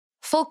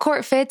Full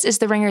Court Fits is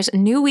The Ringer's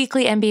new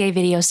weekly NBA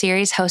video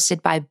series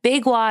hosted by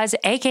Big Waz,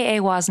 aka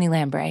Wozni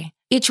Lambre.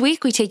 Each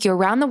week, we take you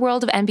around the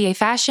world of NBA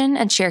fashion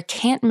and share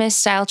can't-miss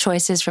style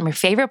choices from your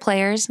favorite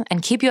players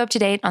and keep you up to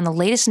date on the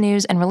latest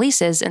news and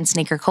releases in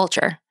sneaker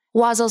culture.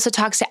 Waz also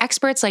talks to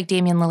experts like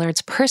Damian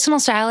Lillard's personal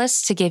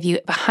stylists to give you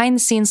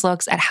behind-the-scenes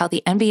looks at how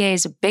the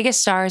NBA's biggest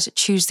stars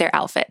choose their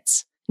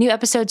outfits. New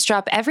episodes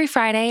drop every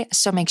Friday,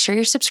 so make sure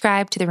you're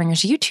subscribed to The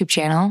Ringer's YouTube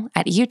channel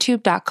at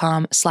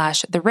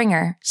youtube.com/The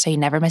Ringer so you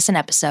never miss an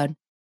episode.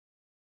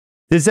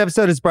 This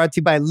episode is brought to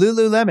you by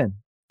Lululemon.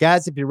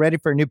 Guys, if you're ready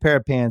for a new pair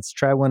of pants,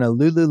 try one of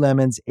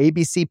Lululemon's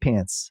ABC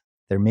pants.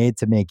 They're made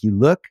to make you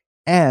look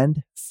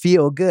and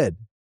feel good.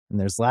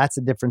 And there's lots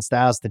of different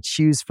styles to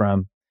choose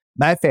from.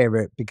 My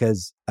favorite,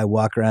 because I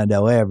walk around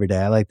LA every day,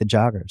 I like the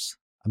joggers.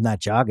 I'm not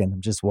jogging, I'm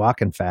just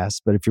walking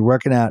fast. But if you're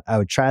working out, I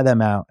would try them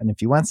out. And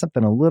if you want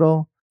something a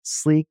little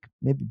sleek,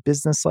 maybe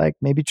business-like,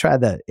 maybe try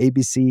the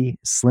ABC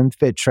Slim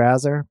Fit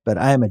trouser. But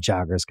I am a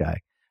joggers guy.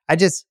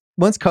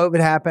 Once COVID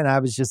happened, I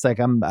was just like,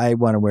 I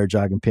want to wear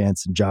jogging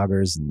pants and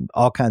joggers and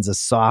all kinds of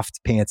soft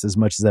pants as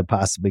much as I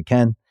possibly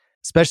can,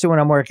 especially when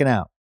I'm working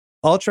out.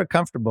 Ultra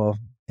comfortable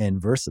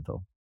and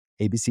versatile.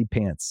 ABC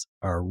pants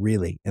are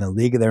really in a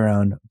league of their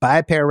own. Buy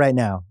a pair right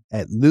now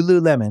at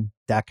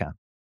lululemon.com.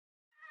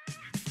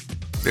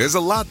 There's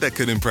a lot that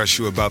could impress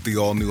you about the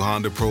all-new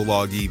Honda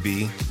Prologue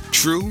EV.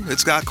 True,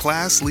 it's got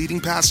class-leading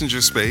passenger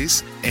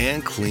space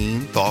and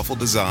clean, thoughtful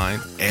design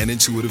and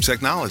intuitive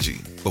technology.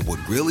 But what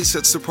really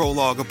sets the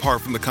Prologue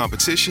apart from the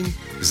competition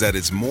is that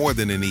it's more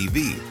than an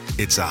EV.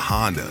 It's a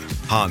Honda.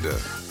 Honda,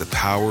 the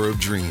power of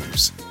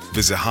dreams.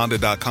 Visit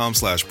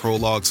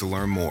honda.com/prologue to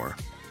learn more.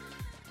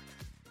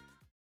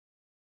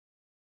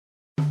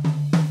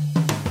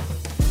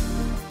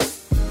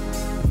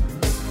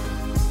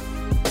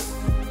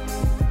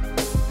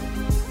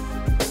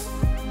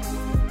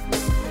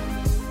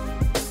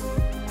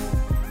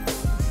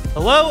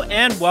 Hello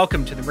and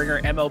welcome to the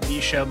Ringer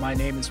MLB Show. My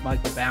name is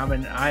Michael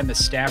Baumann. I'm a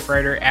staff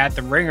writer at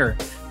The Ringer.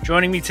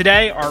 Joining me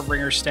today are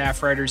Ringer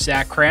staff writer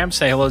Zach Kram.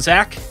 Say hello,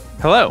 Zach.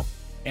 Hello.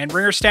 And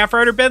Ringer staff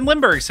writer Ben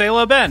Lindbergh. Say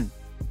hello, Ben.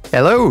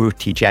 Hello,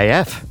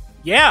 TGIF.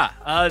 Yeah,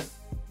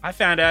 I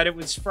found out it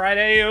was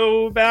Friday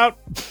about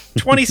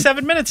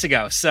 27 minutes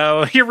ago.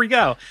 So here we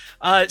go.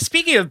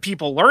 Speaking of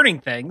people learning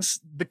things,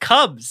 the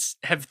Cubs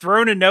have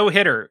thrown a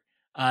no-hitter,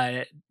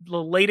 the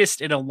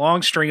latest in a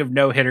long string of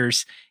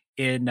no-hitters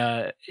in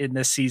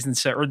this season,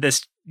 or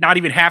this not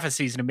even half a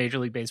season of Major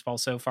League Baseball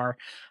so far.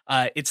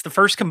 It's the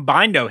first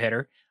combined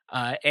no-hitter,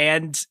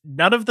 and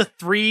none of the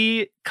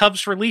three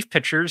Cubs relief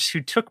pitchers who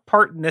took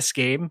part in this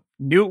game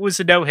knew it was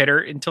a no-hitter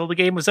until the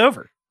game was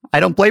over. I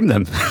don't blame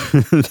them.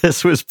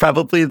 This was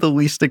probably the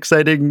least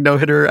exciting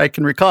no-hitter I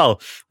can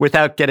recall,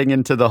 without getting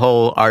into the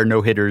whole are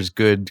no-hitters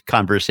good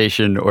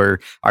conversation,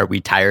 or are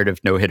we tired of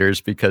no-hitters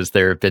because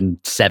there have been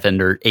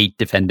 7 or 8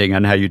 depending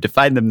on how you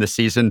define them this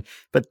season.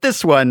 But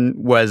this one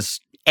was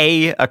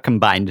A,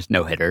 combined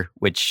no-hitter,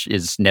 which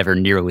is never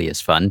nearly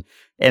as fun.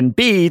 And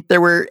B,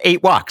 there were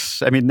 8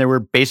 walks. I mean, there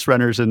were base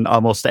runners in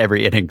almost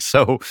every inning.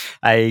 So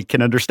I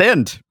can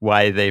understand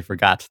why they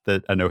forgot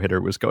that a no-hitter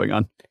was going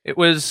on. It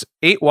was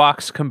 8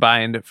 walks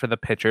combined for the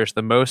pitchers,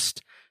 the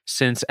most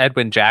since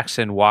Edwin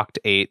Jackson walked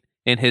 8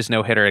 in his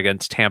no-hitter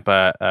against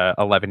Tampa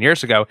 11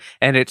 years ago.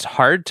 And it's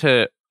hard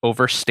to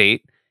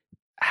overstate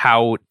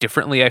how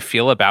differently I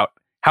feel about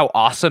how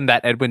awesome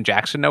that Edwin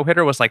Jackson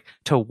no-hitter was. Like,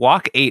 to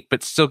walk 8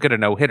 but still get a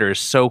no-hitter is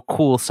so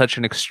cool, such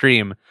an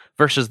extreme,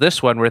 versus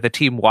this one where the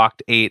team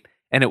walked 8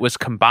 and it was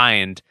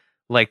combined.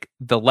 Like,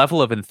 the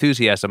level of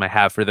enthusiasm I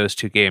have for those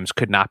two games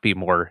could not be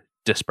more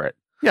disparate.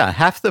 Yeah,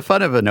 half the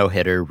fun of a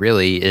no-hitter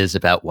really is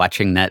about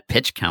watching that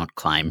pitch count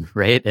climb,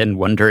 right? And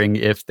wondering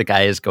if the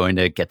guy is going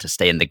to get to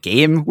stay in the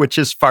game, which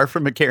is far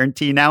from a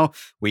guarantee now.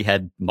 We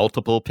had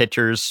multiple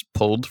pitchers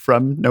pulled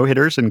from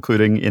no-hitters,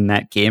 including in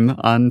that game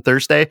on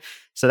Thursday.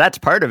 So that's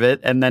part of it.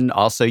 And then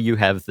also you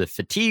have the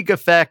fatigue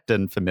effect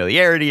and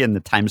familiarity and the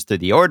times through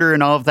the order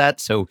and all of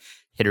that. So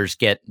hitters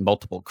get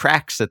multiple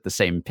cracks at the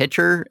same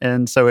pitcher.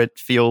 And so it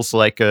feels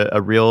like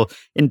a real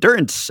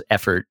endurance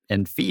effort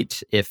and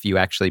feat if you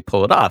actually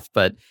pull it off.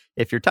 But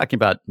if you're talking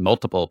about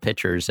multiple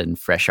pitchers and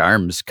fresh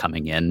arms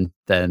coming in,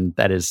 then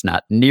that is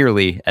not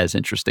nearly as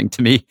interesting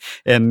to me,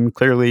 and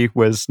clearly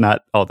was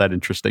not all that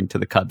interesting to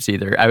the Cubs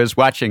either. I was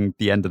watching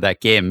the end of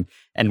that game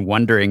and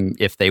wondering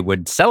if they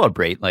would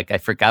celebrate. Like, I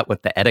forgot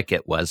what the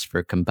etiquette was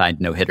for combined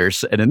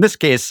no-hitters. And in this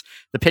case,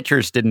 the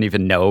pitchers didn't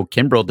even know.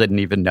 Kimbrel didn't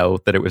even know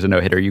that it was a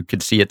no-hitter. You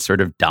could see it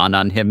sort of dawn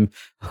on him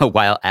a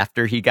while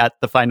after he got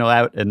the final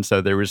out. And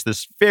so there was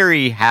this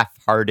very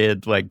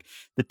half-hearted, like,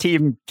 the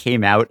team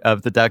came out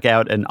of the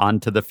dugout and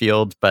onto the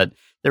field, but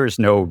there was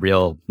no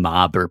real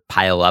mob or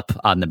pile up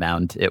on the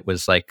mound. It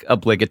was like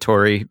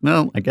obligatory,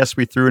 well, I guess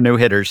we threw a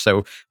no-hitter,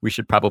 so we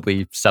should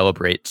probably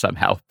celebrate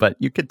somehow. But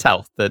you could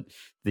tell that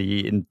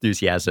the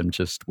enthusiasm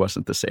just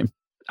wasn't the same.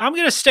 I'm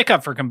going to stick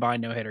up for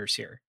combined no-hitters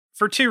here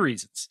for 2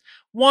 reasons.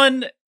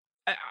 One,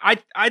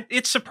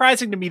 it's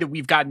surprising to me that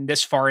we've gotten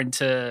this far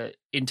into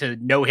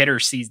no-hitter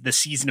season, the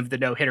season of the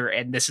no-hitter,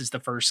 and this is the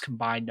first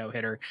combined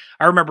no-hitter.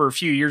 I remember a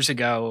few years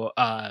ago,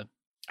 I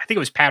think it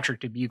was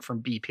Patrick Dubuque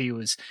from BP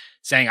was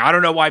saying, I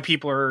don't know why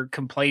people are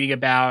complaining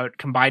about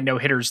combined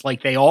no-hitters,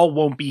 like they all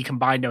won't be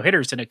combined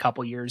no-hitters in a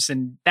couple years.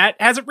 And that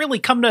hasn't really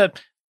come to,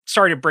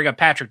 sorry to bring up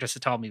Patrick just to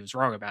tell him he was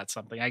wrong about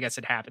something. I guess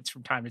it happens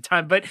from time to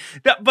time, but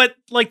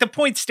like the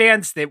point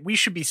stands that we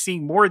should be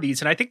seeing more of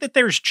these. And I think that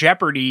there's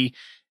jeopardy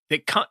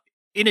that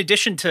in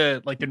addition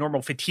to like the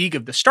normal fatigue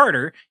of the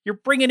starter, you're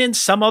bringing in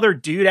some other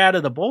dude out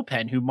of the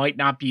bullpen who might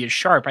not be as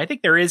sharp. I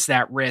think there is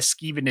that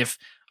risk, even if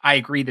I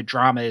agree the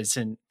drama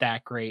isn't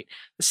that great.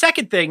 The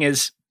second thing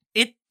is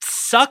it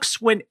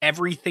sucks when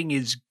everything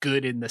is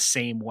good in the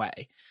same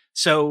way.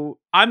 So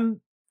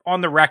I'm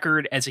on the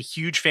record as a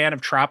huge fan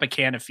of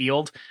Tropicana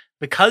Field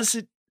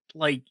because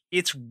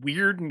it's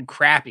weird and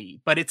crappy,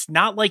 but it's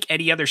not like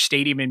any other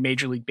stadium in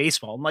Major League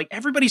Baseball. And like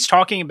everybody's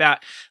talking about,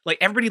 like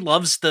everybody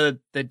loves the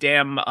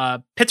damn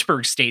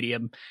Pittsburgh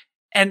Stadium,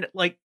 and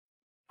like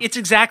it's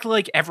exactly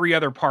like every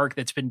other park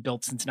that's been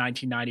built since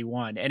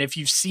 1991. And if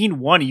you've seen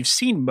one, you've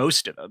seen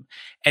most of them.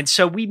 And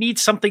so we need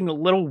something a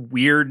little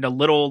weird and a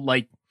little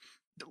like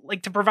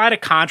to provide a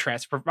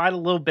contrast, provide a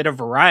little bit of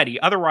variety.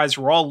 Otherwise,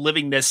 we're all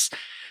living this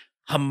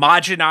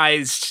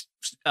homogenized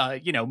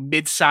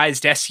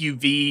mid-sized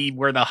SUV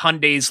where the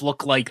Hyundais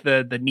look like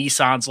the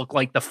Nissans look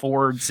like the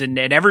Fords, and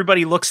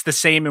everybody looks the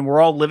same, and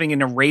we're all living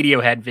in a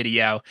Radiohead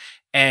video.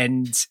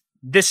 And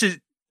this is,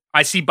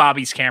 I see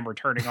Bobby's camera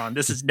turning on.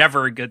 This is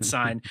never a good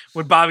sign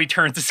when Bobby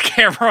turns his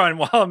camera on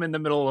while I'm in the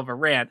middle of a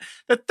rant.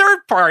 The third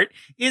part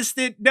is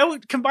that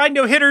combined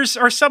no-hitters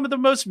are some of the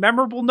most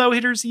memorable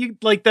no-hitters.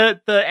 Like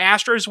the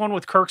Astros one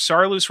with Kirk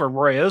Saarloos where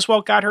Roy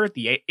Oswalt got hurt,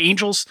 the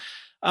Angels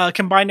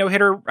combined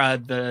no-hitter,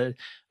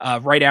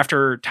 right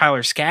after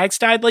Tyler Skaggs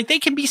died. Like they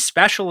can be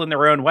special in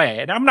their own way.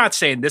 And I'm not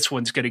saying this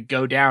one's going to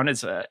go down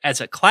as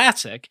a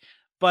classic,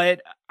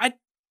 but I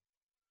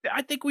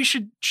think we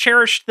should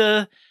cherish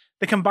the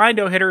combined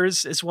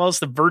no-hitters as well as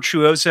the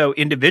virtuoso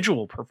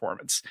individual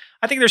performance.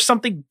 I think there's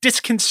something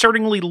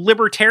disconcertingly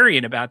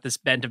libertarian about this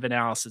bent of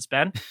analysis,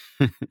 Ben.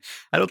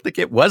 I don't think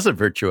it was a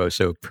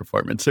virtuoso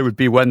performance. It would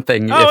be one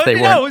thing if they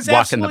weren't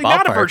walking the ballpark.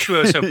 Not a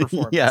virtuoso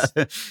performance. Yeah,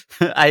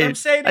 I'm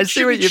saying I it see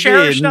should what be you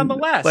cherished mean.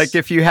 nonetheless. Like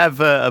if you have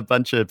a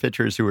bunch of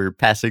pitchers who are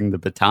passing the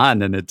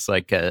baton and it's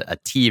like a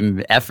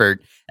team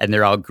effort and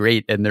they're all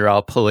great and they're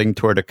all pulling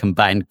toward a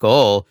combined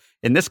goal.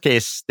 In this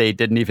case, they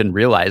didn't even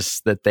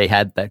realize that they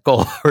had that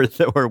goal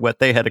or what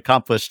they had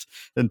accomplished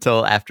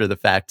until after the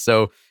fact.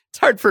 So it's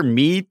hard for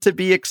me to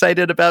be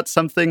excited about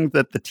something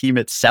that the team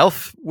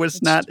itself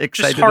was not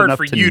excited enough to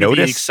notice. It's hard for you to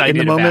be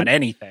excited about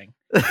anything.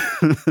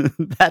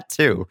 That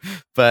too,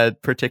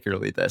 but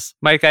particularly this.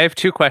 Mike, I have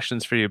two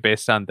questions for you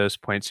based on those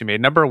points you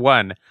made. Number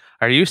one,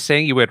 are you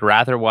saying you would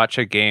rather watch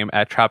a game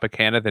at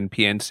Tropicana than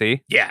PNC?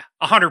 Yeah,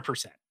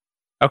 100%.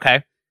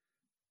 Okay.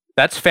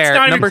 That's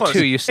fair. Number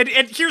two,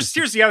 and here's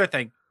the other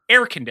thing: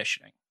 air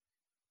conditioning.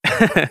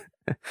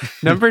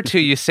 Number two,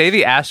 you say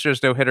the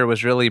Astros no-hitter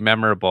was really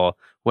memorable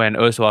when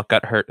Oswalt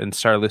got hurt and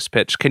Saarloos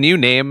pitched. Can you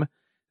name,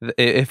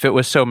 if it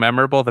was so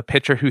memorable, the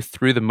pitcher who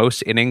threw the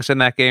most innings in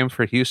that game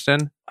for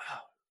Houston?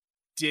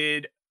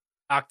 Did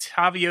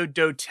Octavio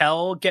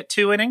Dotel get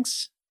 2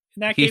 innings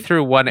in that game? He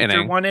threw one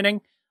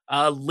inning.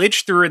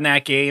 Lidge threw in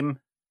that game.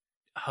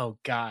 Oh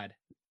God,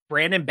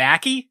 Brandon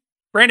Backey.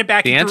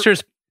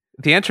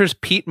 The answer is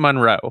Pete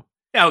Monroe.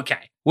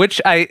 Okay. Which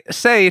I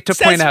say to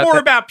point out more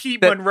about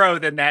Pete Monroe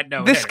than that.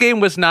 No, this game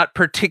was not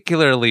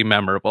particularly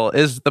memorable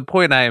is the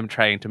point I am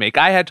trying to make.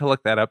 I had to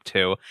look that up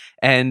too.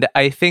 And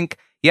I think,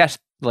 yes,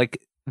 like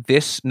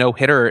this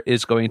no-hitter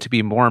is going to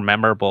be more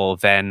memorable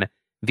than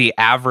the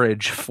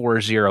average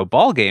 4-0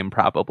 ball game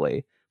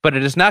probably, but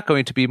it is not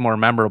going to be more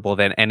memorable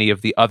than any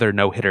of the other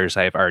no-hitters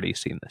I've already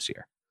seen this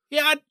year.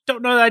 Yeah, I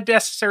don't know that I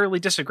necessarily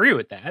disagree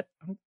with that.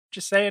 I'm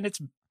just saying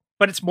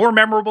it's more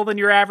memorable than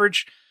your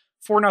average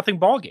 4-0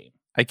 ball game.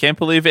 I can't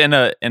believe in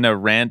a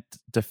rant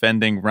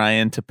defending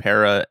Ryan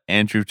Tepera,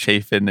 Andrew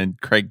Chafin, and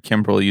Craig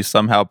Kimbrell, you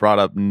somehow brought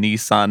up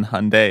Nissan,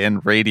 Hyundai,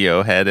 and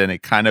Radiohead, and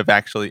it kind of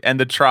actually, and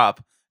the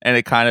Trop, and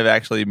it kind of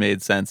actually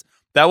made sense.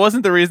 That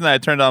wasn't the reason I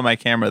turned on my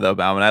camera, though,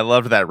 Baumann. I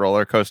loved that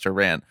roller coaster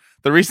rant.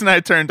 The reason I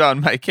turned on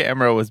my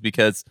camera was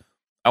because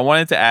I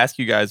wanted to ask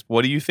you guys,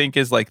 what do you think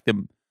is like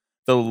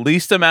the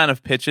least amount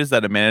of pitches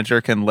that a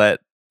manager can let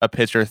a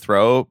pitcher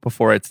throw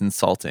before it's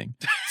insulting?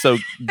 So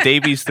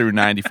Davies threw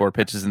 94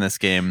 pitches in this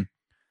game.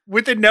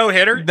 With a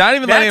no-hitter? Not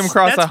even letting him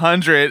cross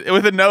 100.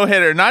 With a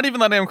no-hitter. Not even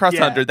letting him cross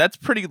 100. That's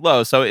pretty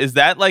low. So is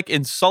that like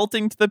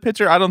insulting to the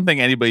pitcher? I don't think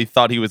anybody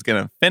thought he was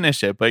going to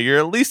finish it, but you're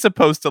at least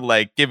supposed to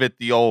like give it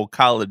the old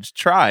college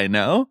try,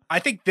 no? I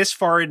think this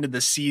far into the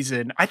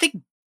season, I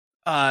think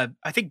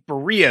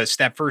Barrios,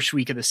 that first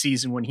week of the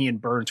season when he and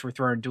Burns were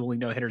throwing dueling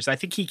no-hitters, I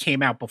think he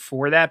came out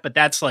before that, but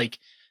that's like,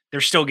 they're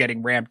still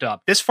getting ramped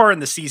up. This far in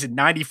the season,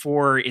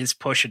 94 is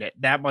pushing it.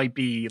 That might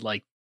be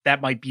like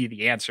that might be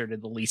the answer to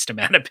the least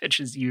amount of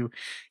pitches you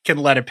can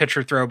let a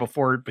pitcher throw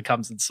before it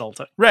becomes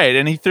insulting. Right,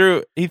 and he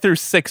threw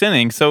 6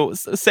 innings. So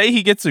say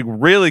he gets a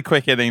really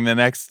quick inning the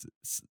next,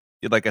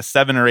 like a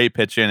 7 or 8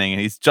 pitch inning,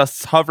 and he's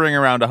just hovering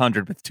around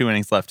 100 with 2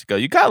 innings left to go.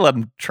 You gotta let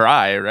him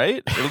try,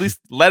 right? Or at least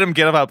let him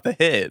get up the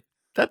hit.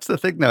 That's the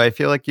thing, though. I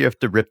feel like you have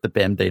to rip the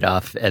Band-Aid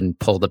off and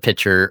pull the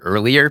pitcher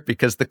earlier,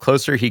 because the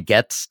closer he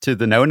gets to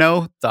the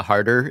no-no, the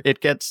harder it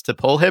gets to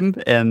pull him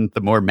and the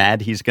more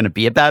mad he's going to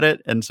be about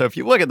it. And so if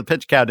you look at the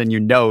pitch count and you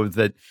know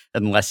that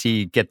unless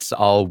he gets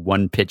all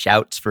 1-pitch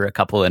outs for a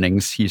couple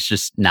innings, he's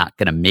just not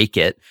going to make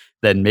it,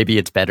 then maybe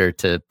it's better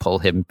to pull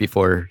him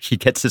before he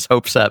gets his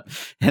hopes up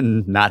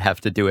and not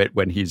have to do it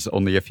when he's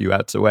only a few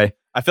outs away.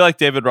 I feel like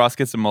David Ross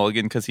gets a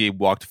mulligan because he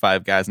walked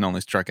 5 guys and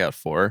only struck out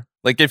 4.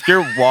 Like if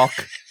your walk...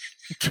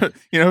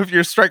 if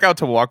your strikeout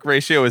to walk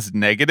ratio is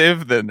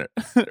negative, then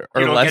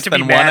or less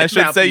than 1, I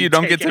should say, you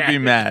don't get to be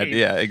mad.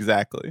 Yeah,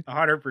 exactly.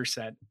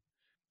 100%.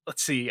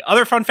 Let's see.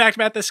 Other fun fact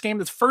about this game: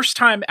 the first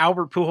time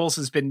Albert Pujols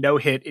has been no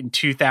hit in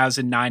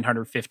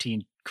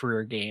 2,915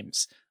 career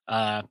games.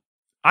 I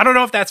don't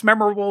know if that's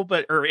memorable,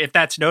 or if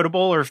that's notable,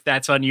 or if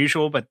that's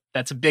unusual, but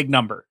that's a big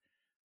number.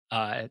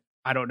 I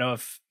don't know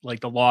if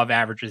like the law of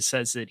averages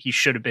says that he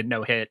should have been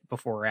no hit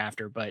before or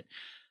after, but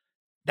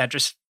that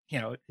just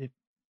it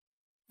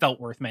felt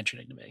worth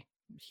mentioning to me.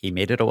 He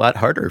made it a lot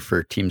harder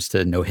for teams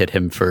to no-hit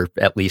him for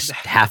at least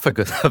half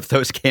of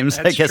those games.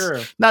 That's I guess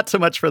true. Not so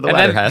much for the and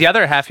latter then half. The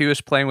other half, he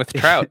was playing with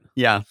Trout.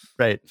 Yeah,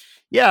 right.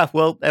 Yeah,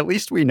 well, at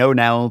least we know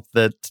now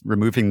that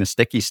removing the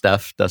sticky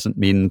stuff doesn't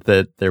mean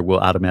that there will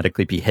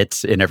automatically be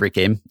hits in every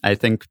game. I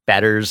think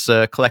batters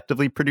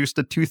collectively produced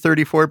a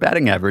 .234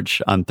 batting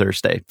average on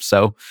Thursday.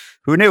 So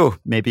who knew?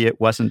 Maybe it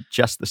wasn't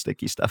just the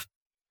sticky stuff.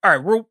 All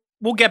right,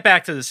 we'll get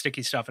back to the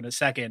sticky stuff in a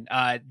second.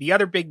 The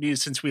other big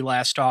news since we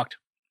last talked,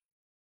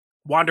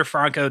 Wander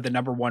Franco, the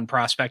number 1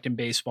 prospect in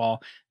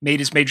baseball, made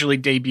his major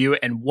league debut.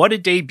 And what a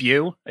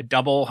debut. A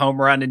double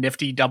home run, a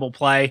nifty double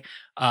play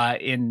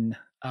in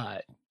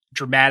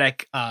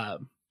dramatic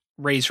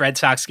Rays Red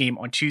Sox game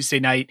on Tuesday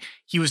night.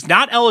 He was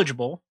not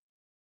eligible.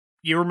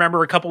 You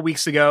remember a couple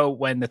weeks ago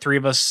when the three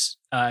of us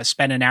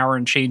spent an hour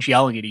and change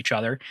yelling at each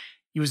other.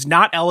 He was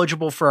not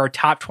eligible for our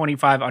top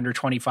 25 under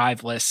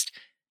 25 list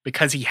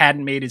because he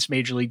hadn't made his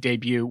major league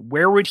debut.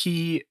 Where would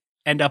he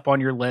end up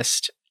on your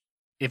list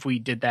if we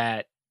did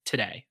that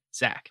today,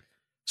 Zach?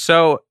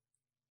 So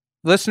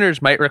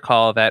listeners might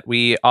recall that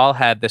we all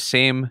had the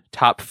same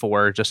top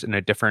 4, just in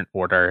a different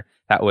order.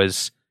 That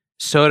was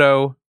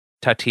Soto,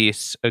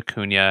 Tatis,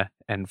 Acuna,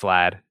 and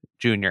Vlad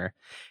Jr.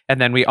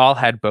 And then we all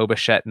had Bo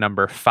Bichette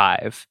number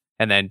 5,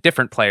 and then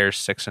different players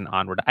 6 and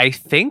onward. I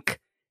think,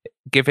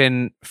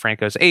 given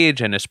Franco's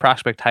age and his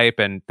prospect type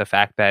and the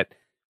fact that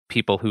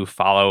people who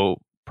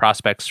follow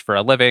prospects for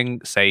a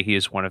living say he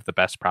is one of the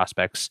best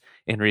prospects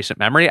in recent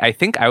memory, I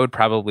think I would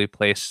probably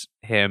place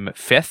him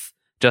 5th,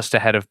 just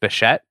ahead of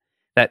Bichette.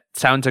 That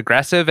sounds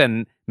aggressive,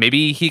 and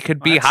maybe he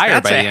could be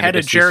higher by the end ahead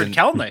of of Jared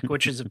season. Kelenic,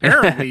 which is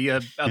apparently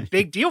a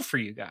big deal for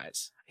you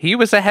guys. He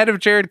was ahead of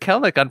Jared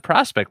Kelenic on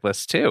prospect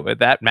lists too.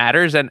 That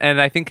matters, and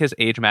I think his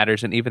age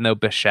matters. And even though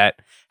Bichette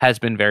has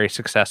been very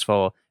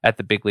successful at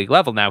the big league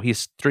level now,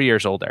 he's 3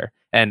 years older.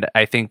 And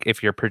I think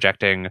if you're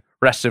projecting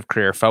rest of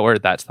career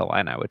forward, that's the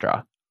line I would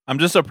draw. I'm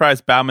just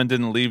surprised Baumann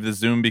didn't leave the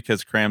Zoom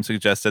because Kram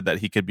suggested that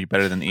he could be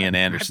better than Ian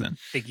Anderson.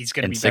 I think he's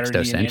going to be And better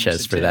than Sixto Ian Sanchez,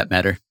 Anderson, for too. that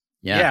matter.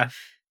 Yeah.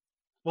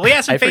 Well, he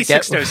hasn't faced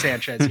forget- Sixto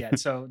Sanchez yet,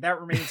 so that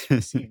remains to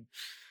be seen.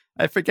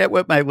 I forget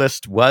what my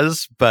list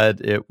was, but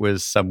it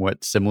was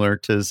somewhat similar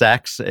to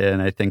Zach's,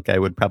 and I think I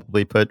would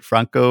probably put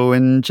Franco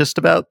in just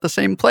about the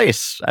same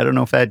place. I don't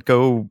know if I'd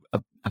go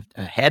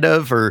ahead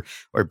of or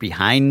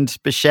behind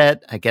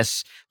Bichette. I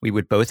guess we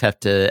would both have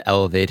to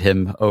elevate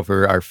him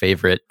over our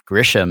favorite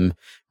Grisham,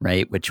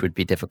 right? Which would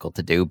be difficult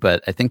to do,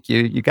 but I think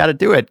you got to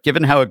do it.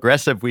 Given how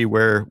aggressive we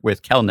were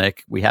with Kelenic,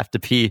 we have to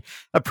be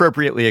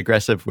appropriately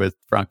aggressive with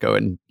Franco,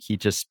 and he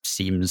just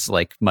seems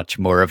like much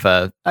more of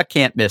a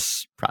can't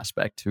miss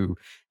prospect who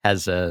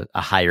has a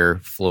higher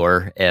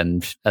floor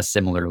and a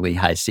similarly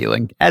high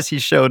ceiling, as he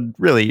showed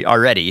really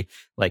already.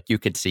 Like, you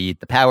could see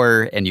the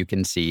power and you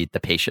can see the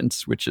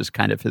patience, which is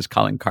kind of his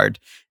calling card.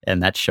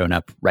 And that's shown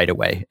up right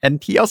away.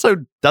 And he also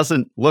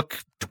doesn't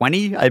look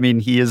 20. I mean,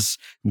 he is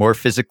more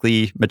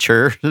physically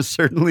mature,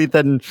 certainly,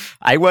 than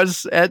I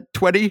was at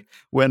 20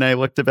 when I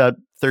looked about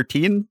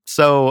 13.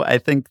 So I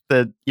think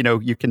that,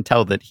 you can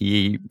tell that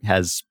he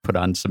has put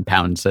on some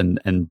pounds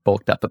and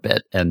bulked up a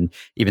bit. And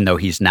even though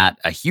he's not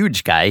a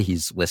huge guy,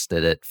 he's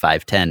listed at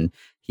 5'10",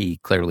 he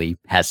clearly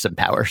has some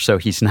power. So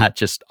he's not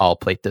just all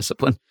plate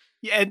discipline.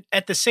 Yeah, and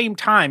at the same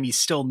time, he's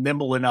still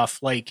nimble enough.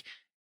 Like,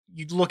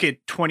 you look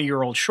at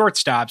 20-year-old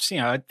shortstops,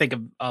 I think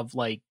of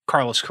like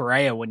Carlos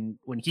Correa when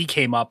he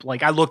came up.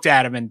 Like, I looked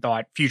at him and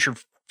thought future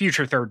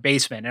third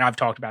baseman, and I've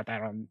talked about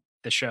that on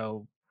the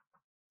show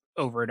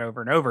over and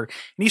over and over. And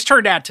he's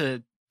turned out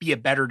to be a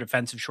better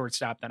defensive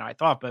shortstop than I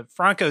thought. But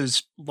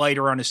Franco's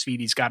lighter on his feet.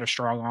 He's got a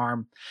strong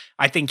arm.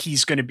 I think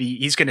he's going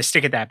to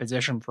stick at that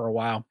position for a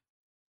while.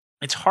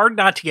 It's hard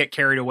not to get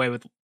carried away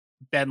with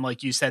Ben,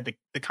 like you said,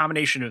 the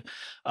combination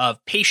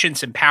of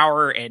patience and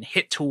power and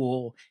hit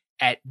tool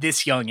at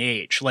this young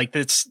age. Like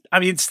it's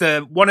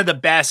one of the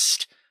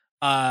best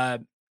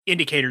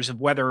indicators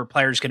of whether a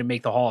player is going to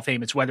make the Hall of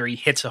Fame. It's whether he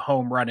hits a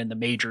home run in the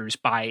majors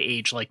by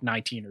age like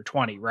 19 or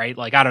 20, right?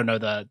 Like, I don't know,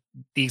 the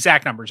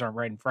exact numbers aren't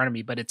right in front of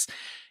me, but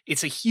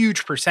it's a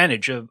huge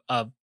percentage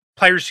of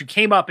players who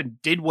came up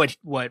and did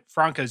what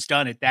Franco's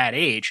done at that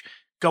age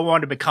go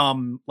on to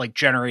become like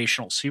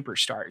generational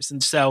superstars.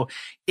 And so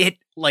it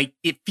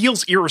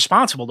feels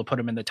irresponsible to put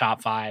him in the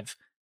top 5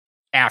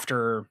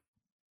 after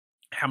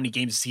how many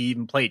games has he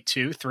even played?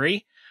 2,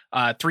 3,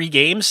 3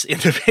 games in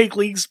the big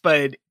leagues.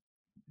 But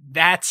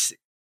that's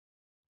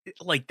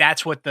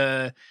what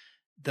the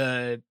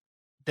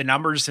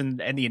numbers and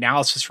the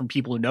analysis from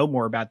people who know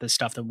more about this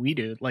stuff than we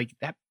do, like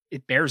that,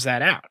 it bears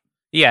that out.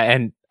 Yeah.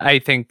 And I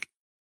think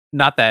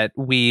not that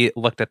we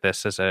looked at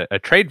this as a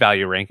trade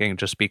value ranking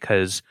just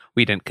because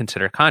we didn't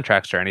consider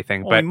contracts or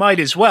anything, but we might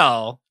as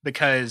well,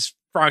 because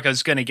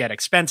Franco's going to get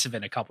expensive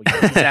in a couple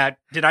years.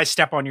 Did I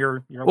step on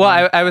your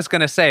well, I was going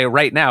to say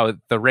right now,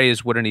 the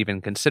Rays wouldn't even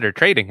consider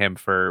trading him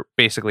for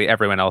basically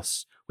everyone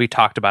else we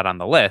talked about on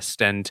the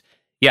list. And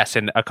yes,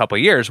 in a couple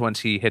of years, once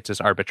he hits his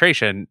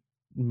arbitration,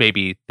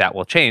 maybe that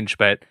will change.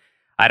 But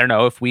I don't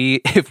know, if we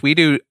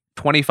do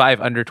 25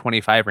 under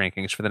 25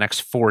 rankings for the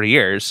next 4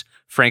 years,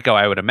 Franco,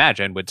 I would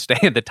imagine, would stay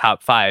in the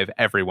top 5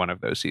 every one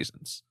of those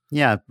seasons.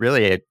 Yeah,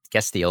 really, I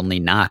guess the only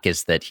knock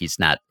is that he's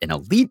not an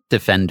elite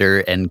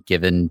defender, and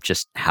given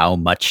just how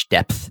much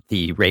depth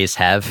the Rays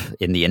have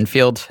in the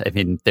infield, I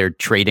mean, they're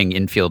trading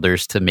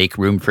infielders to make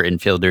room for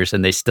infielders,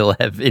 and they still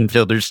have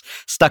infielders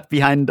stuck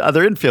behind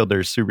other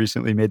infielders who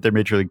recently made their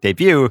major league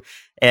debut.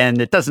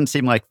 And it doesn't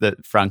seem like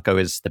that Franco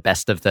is the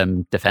best of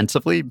them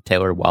defensively.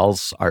 Taylor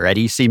Walls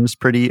already seems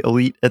pretty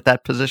elite at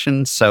that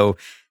position. So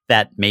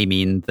that may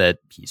mean that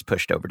he's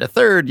pushed over to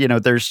third. You know,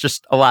 there's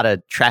just a lot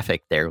of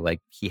traffic there.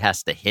 Like, he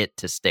has to hit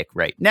to stick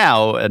right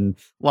now. And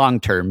long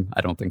term,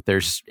 I don't think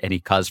there's any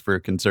cause for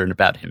concern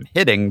about him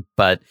hitting.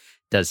 But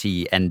does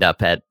he end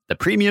up at the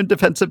premium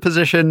defensive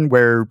position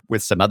where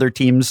with some other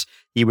teams,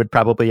 he would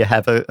probably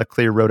have a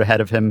clear road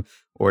ahead of him?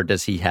 Or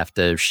does he have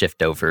to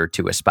shift over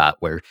to a spot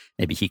where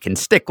maybe he can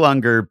stick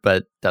longer,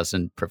 but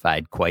doesn't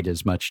provide quite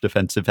as much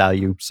defensive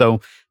value? So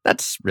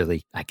that's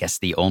really, I guess,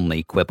 the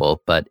only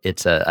quibble, but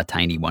it's a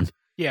tiny one.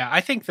 Yeah,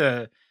 I think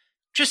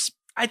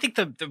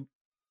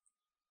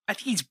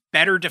he's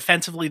better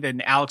defensively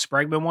than Alex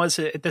Bregman was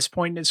at this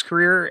point in his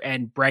career.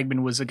 And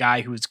Bregman was a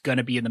guy who was going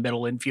to be in the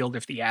middle infield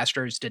if the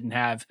Astros didn't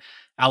have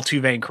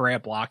Altuve and Correa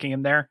blocking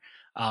him there.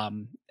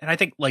 And I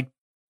think like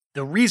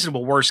the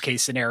reasonable worst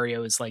case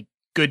scenario is like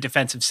good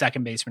defensive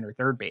second baseman or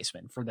third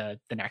baseman for the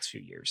next few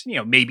years. You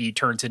know, maybe he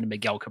turns into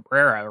Miguel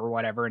Cabrera or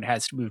whatever and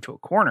has to move to a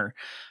corner.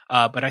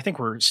 But I think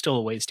we're still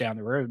a ways down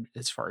the road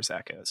as far as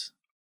that goes.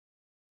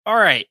 All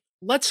right,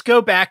 let's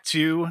go back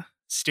to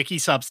sticky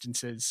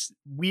substances.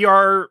 We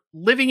are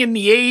living in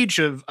the age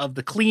of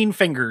the clean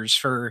fingers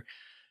for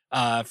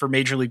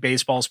Major League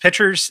Baseball's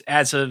pitchers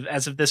as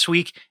of this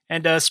week.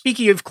 And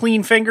speaking of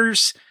clean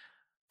fingers,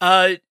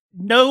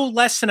 no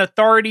less an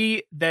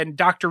authority than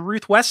Dr.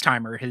 Ruth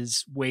Westheimer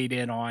has weighed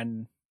in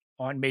on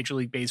Major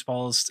League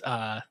Baseball's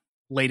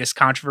latest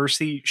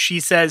controversy. She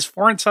says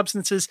foreign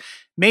substances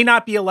may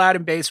not be allowed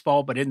in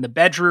baseball, but in the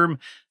bedroom,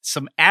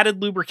 some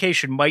added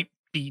lubrication might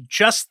be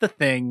just the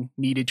thing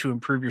needed to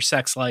improve your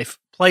sex life.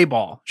 Play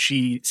ball.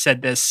 She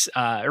said this,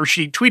 or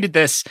she tweeted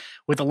this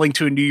with a link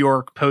to a New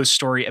York Post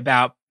story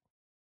about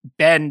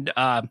Ben,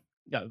 a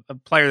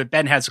player that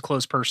Ben has a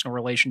close personal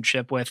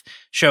relationship with,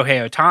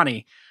 Shohei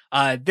Ohtani.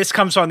 This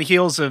comes on the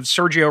heels of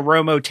Sergio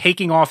Romo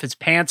taking off his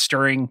pants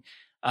during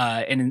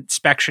an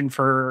inspection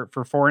for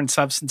foreign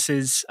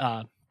substances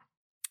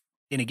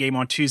in a game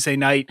on Tuesday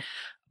night.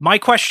 My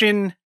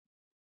question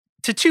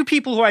to two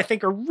people who I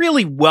think are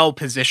really well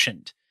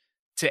positioned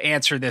to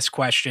answer this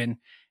question,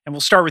 and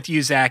we'll start with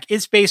you, Zach.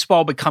 Is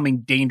baseball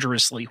becoming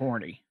dangerously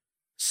horny?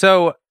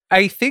 So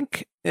I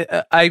think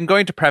I'm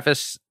going to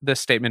preface this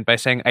statement by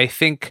saying I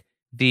think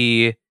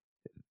the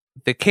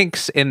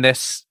kinks in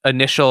this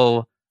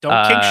initial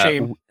don't kink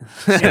shame,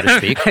 so to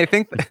speak. I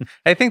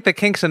think the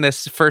kinks in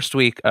this first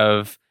week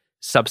of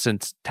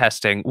substance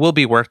testing will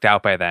be worked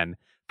out by then.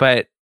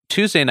 But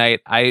Tuesday night,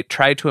 I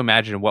tried to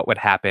imagine what would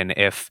happen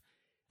if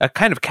a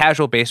kind of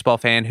casual baseball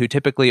fan who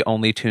typically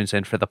only tunes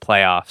in for the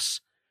playoffs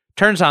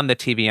turns on the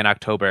TV in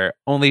October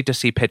only to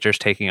see pitchers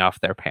taking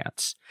off their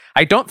pants.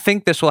 I don't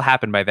think this will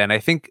happen by then. I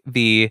think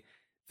the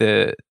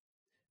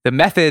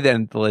method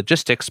and the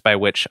logistics by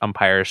which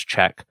umpires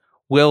check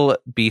will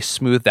be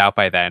smoothed out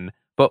by then.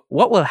 But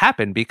what will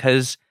happen?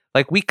 Because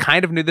like we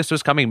kind of knew this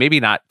was coming, maybe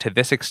not to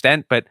this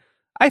extent, but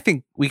I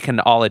think we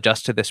can all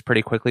adjust to this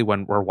pretty quickly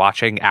when we're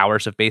watching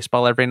hours of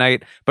baseball every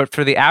night. But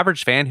for the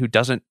average fan who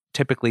doesn't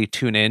typically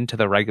tune in to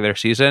the regular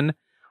season,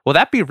 will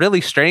that be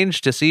really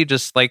strange to see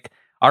just like,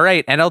 all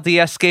right,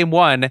 NLDS game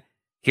 1,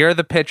 here are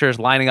the pitchers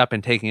lining up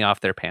and taking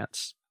off their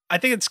pants? I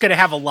think it's going to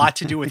have a lot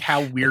to do with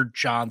how weird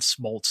John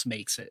Smoltz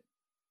makes it.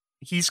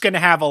 He's going to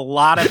have a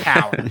lot of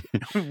power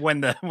when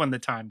the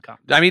time comes.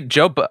 I mean,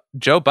 Joe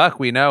Buck,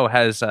 we know,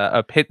 has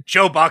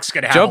Joe Buck's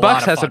going to have Joe a lot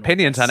Buck of has fun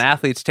opinions on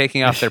athletes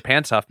taking off their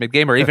pants off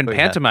mid-game, or even Yeah.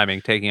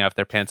 pantomiming taking off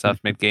their pants off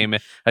mid-game.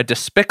 A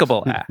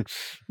despicable act.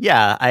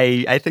 Yeah,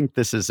 I think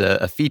this is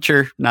a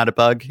feature, not a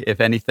bug,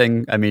 if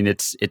anything. I mean,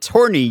 it's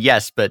horny,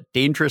 yes, but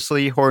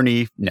dangerously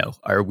horny, no.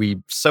 Are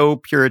we so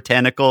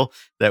puritanical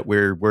that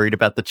we're worried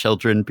about the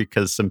children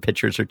because some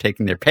pitchers are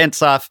taking their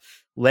pants off?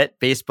 Let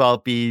baseball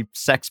be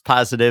sex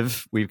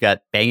positive. We've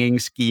got banging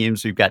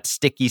schemes. We've got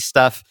sticky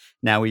stuff.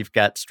 Now we've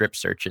got strip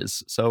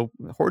searches. So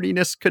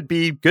horniness could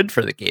be good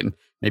for the game.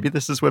 Maybe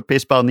this is what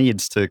baseball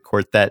needs to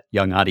court that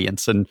young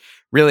audience. And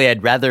really,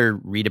 I'd rather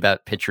read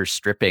about pitchers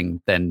stripping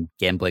than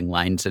gambling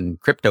lines and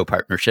crypto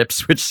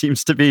partnerships, which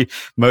seems to be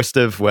most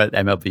of what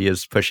MLB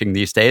is pushing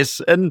these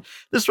days. And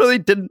this really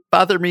didn't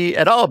bother me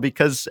at all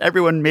because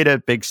everyone made a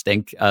big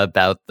stink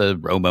about the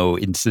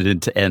Romo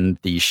incident and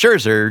the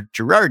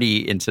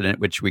Scherzer-Girardi incident,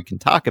 which we can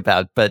talk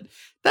about. But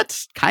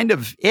that's kind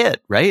of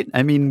it, right?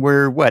 I mean,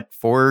 we're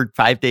 4 or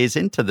 5 days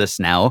into this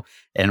now,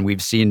 and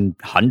we've seen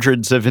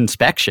hundreds of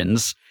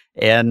inspections.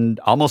 And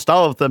almost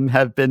all of them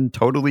have been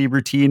totally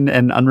routine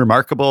and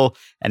unremarkable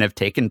and have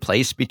taken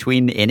place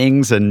between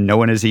innings and no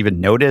one has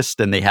even noticed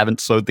and they haven't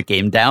slowed the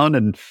game down.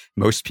 And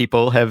most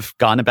people have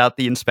gone about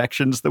the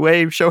inspections the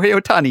way Shohei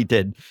Ohtani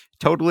did,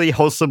 totally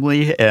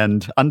wholesomely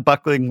and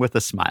unbuckling with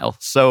a smile.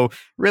 So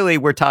really,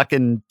 we're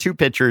talking 2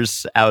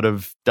 pitchers out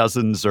of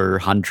dozens or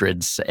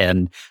hundreds.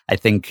 And I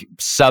think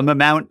some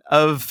amount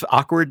of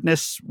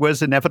awkwardness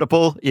was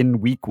inevitable in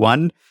week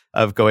 1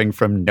 of going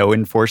from no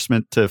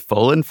enforcement to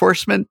full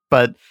enforcement.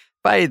 But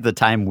by the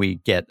time we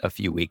get a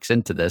few weeks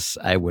into this,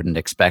 I wouldn't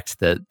expect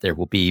that there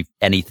will be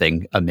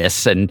anything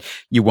amiss. And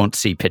you won't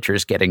see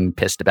pitchers getting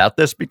pissed about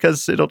this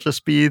because it'll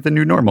just be the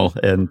new normal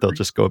and they'll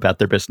just go about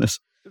their business.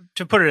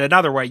 To put it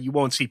another way, you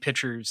won't see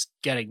pitchers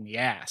getting the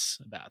ass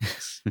about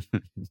this.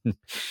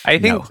 I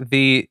think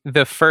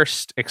the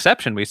first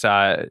exception we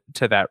saw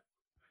to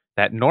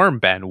that norm,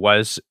 Ben,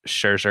 was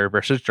Scherzer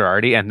versus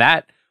Girardi. And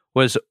that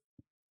was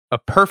a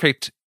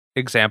perfect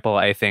example,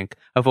 I think,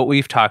 of what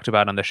we've talked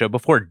about on the show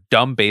before,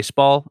 dumb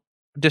baseball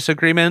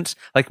disagreements.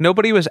 Like,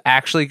 nobody was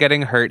actually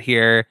getting hurt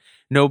here.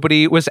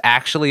 Nobody was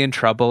actually in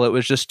trouble. It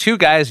was just 2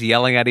 guys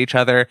yelling at each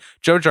other.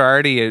 Joe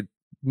Girardi, a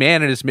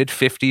man in his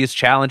mid-50s,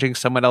 challenging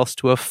someone else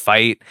to a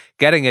fight,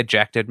 getting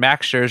ejected.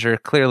 Max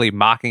Scherzer clearly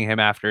mocking him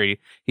after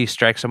he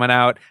strikes someone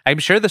out. I'm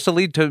sure this will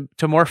lead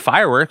to more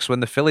fireworks when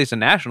the Phillies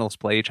and Nationals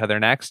play each other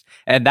next.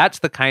 And that's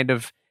the kind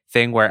of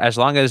thing where, as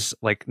long as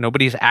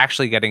nobody's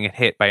actually getting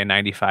hit by a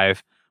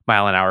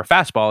 95-mile-an-hour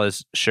fastball,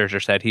 as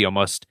Scherzer said, he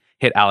almost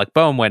hit Alec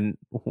Boehm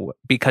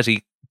because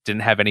he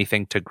didn't have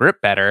anything to grip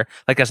better.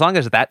 As long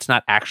as that's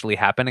not actually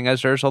happening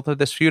as a result of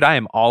this feud, I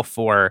am all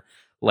for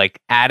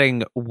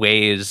adding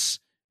ways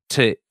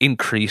to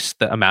increase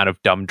the amount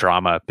of dumb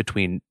drama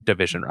between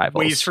division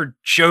rivals. Ways for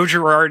Joe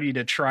Girardi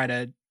to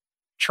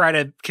try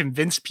to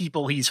convince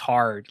people he's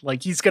hard.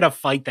 He's going to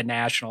fight the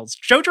Nationals.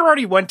 Joe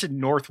Girardi went to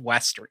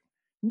Northwestern.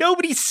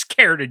 Nobody's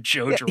scared of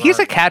Joe Girardi. He's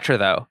a catcher,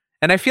 though.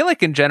 And I feel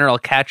like in general,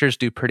 catchers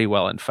do pretty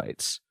well in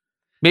fights.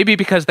 Maybe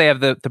because they have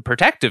the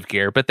protective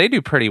gear, but they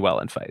do pretty well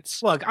in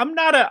fights. Look, I'm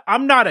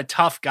not a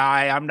tough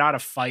guy. I'm not a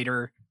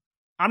fighter.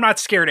 I'm not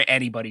scared of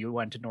anybody who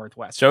went to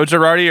Northwestern. Joe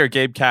Girardi or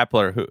Gabe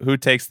Kapler? Who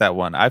takes that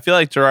one? I feel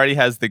like Girardi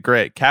has the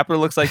grit. Kapler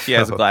looks like he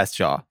has a glass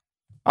jaw.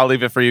 I'll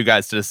leave it for you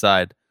guys to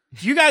decide.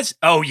 You guys,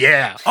 oh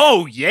yeah.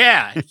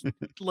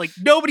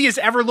 Nobody has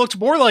ever looked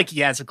more like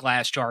he has a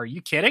glass jaw. Are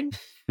you kidding?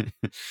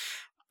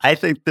 I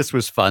think this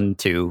was fun,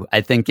 too. I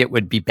think it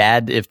would be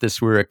bad if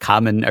this were a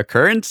common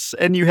occurrence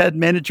and you had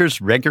managers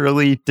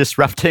regularly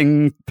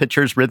disrupting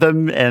pitchers'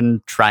 rhythm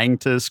and trying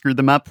to screw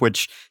them up,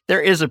 which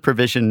there is a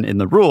provision in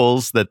the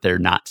rules that they're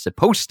not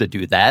supposed to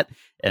do that.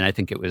 And I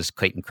think it was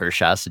Clayton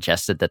Kershaw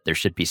suggested that there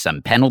should be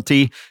some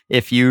penalty.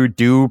 If you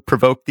do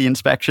provoke the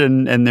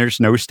inspection and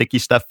there's no sticky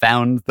stuff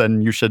found,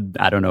 then you should,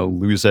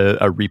 lose a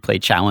replay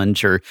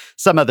challenge or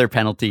some other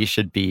penalty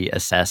should be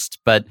assessed.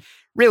 But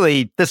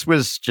really, this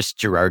was just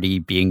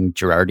Girardi being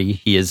Girardi.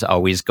 He is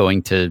always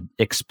going to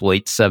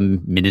exploit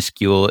some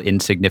minuscule,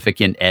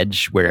 insignificant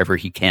edge wherever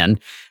he can.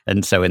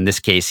 And so in this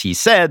case, he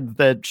said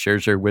that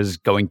Scherzer was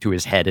going to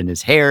his head and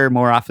his hair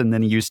more often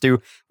than he used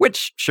to,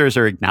 which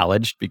Scherzer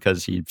acknowledged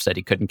because he said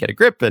he couldn't get a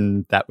grip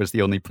and that was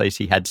the only place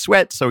he had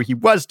sweat. So he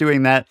was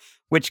doing that,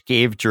 which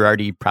gave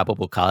Girardi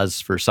probable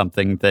cause for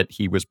something that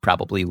he was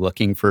probably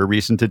looking for a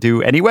reason to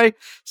do anyway.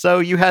 So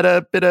you had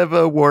a bit of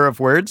a war of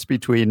words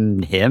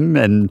between him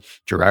and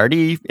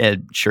Girardi,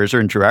 Scherzer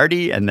and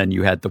Girardi, and then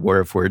you had the war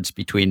of words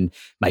between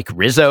Mike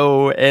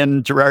Rizzo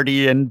and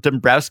Girardi and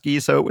Dombrowski.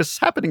 So it was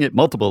happening at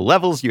multiple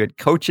levels. You had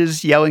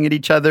coaches yelling at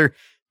each other.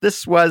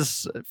 This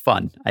was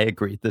fun. I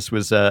agree. This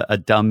was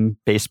a dumb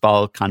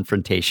baseball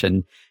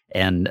confrontation.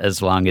 And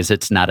as long as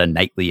it's not a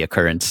nightly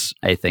occurrence,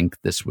 I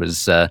think this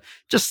was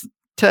just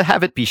to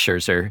have it be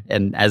Scherzer,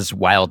 and as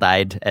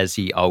wild-eyed as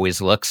he always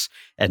looks,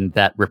 and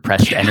that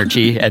repressed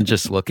energy and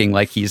just looking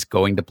like he's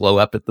going to blow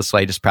up at the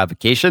slightest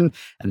provocation.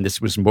 And this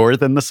was more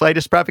than the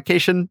slightest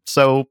provocation,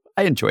 so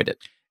I enjoyed it.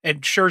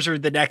 And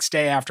Scherzer the next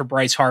day after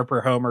Bryce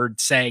Harper homered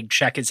saying,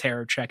 check his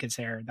hair.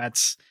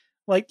 That's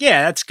like,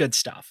 yeah, that's good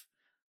stuff.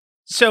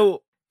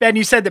 So, Ben,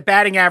 you said the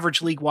batting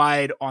average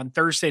league-wide on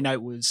Thursday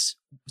night was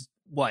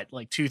what,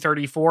 like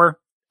 234?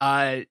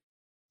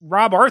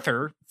 Rob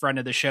Arthur, friend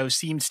of the show,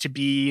 seems to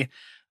be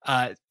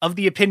of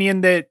the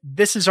opinion that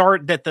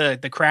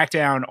the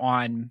crackdown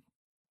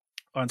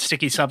on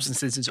sticky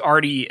substances is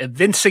already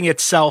evincing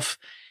itself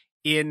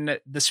in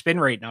the spin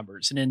rate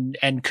numbers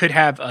and could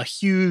have a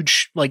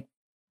huge, like,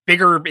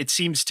 bigger. It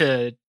seems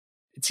that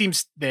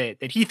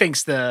he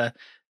thinks the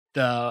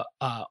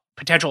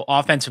potential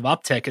offensive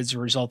uptick as a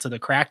result of the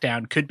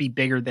crackdown could be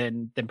bigger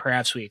than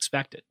perhaps we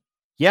expected.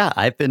 Yeah,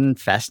 I've been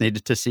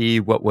fascinated to see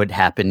what would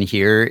happen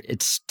here.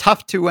 It's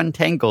tough to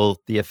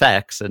untangle the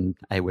effects, and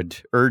I would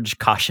urge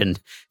caution,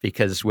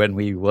 because when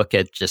we look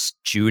at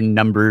just June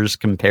numbers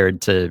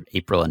compared to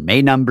April and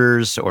May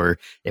numbers, or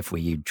if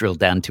we drill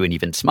down to an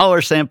even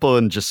smaller sample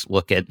and just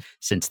look at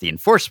since the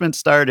enforcement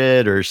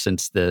started or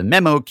since the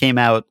memo came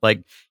out,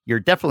 like,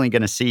 you're definitely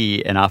going to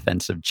see an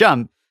offensive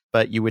jump.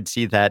 But you would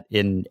see that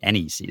in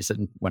any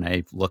season. When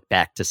I look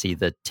back to see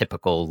the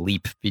typical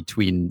leap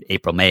between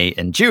April, May,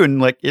 and June,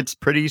 like, it's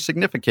pretty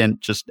significant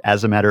just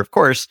as a matter of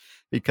course,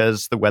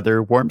 because the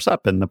weather warms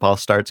up and the ball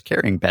starts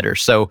carrying better.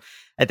 So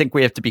I think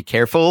we have to be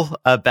careful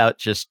about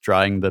just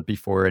drawing the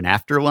before and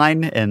after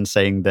line and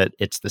saying that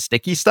it's the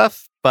sticky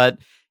stuff. But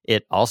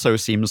it also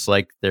seems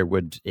like there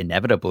would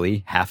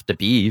inevitably have to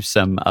be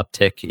some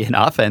uptick in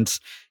offense,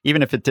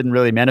 even if it didn't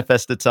really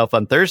manifest itself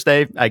on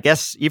Thursday. I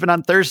guess even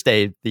on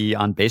Thursday, the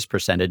on-base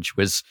percentage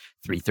was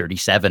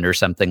 337 or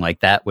something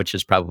like that, which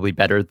is probably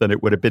better than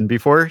it would have been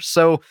before.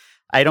 So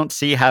I don't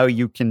see how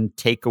you can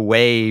take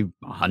away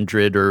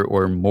 100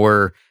 or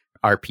more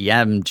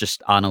RPM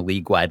just on a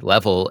league-wide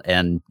level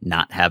and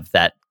not have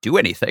that do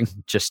anything.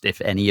 Just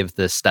if any of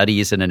the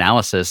studies and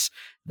analysis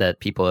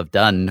that people have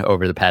done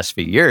over the past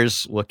few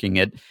years, looking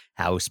at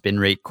how spin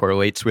rate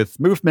correlates with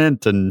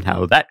movement and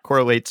how that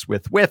correlates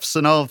with whiffs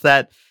and all of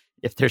that,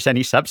 if there's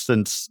any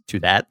substance to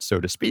that,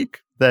 so to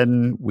speak,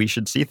 then we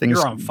should see things.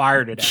 You're on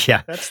fire today.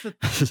 Yeah. That's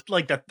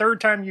the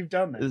third time you've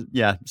done that.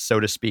 Yeah,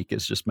 so to speak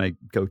is just my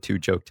go-to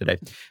joke today.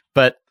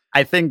 But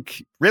I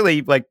think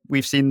really, like,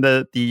 we've seen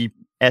the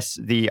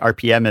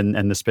RPM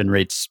and the spin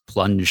rates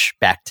plunge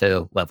back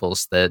to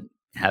levels that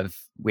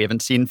we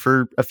haven't seen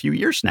for a few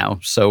years now.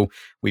 So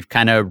we've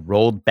kind of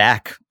rolled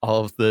back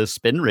all of the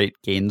spin rate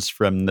gains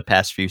from the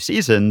past few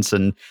seasons.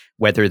 And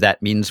whether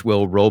that means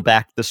we'll roll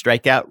back the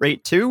strikeout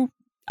rate too,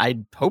 I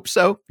hope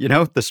so. You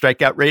know, the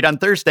strikeout rate on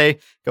Thursday,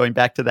 going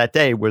back to that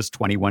day, was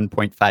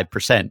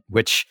 21.5%,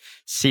 which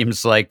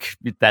seems like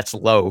that's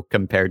low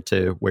compared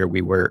to where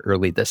we were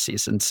early this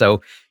season.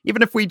 So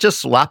even if we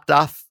just lopped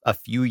off a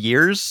few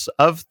years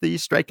of the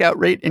strikeout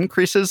rate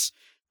increases,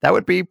 that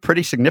would be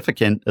pretty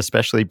significant,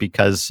 especially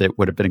because it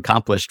would have been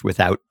accomplished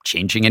without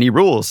changing any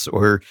rules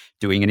or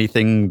doing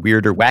anything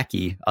weird or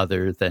wacky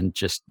other than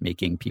just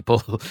making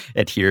people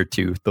adhere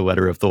to the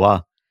letter of the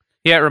law.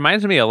 Yeah, it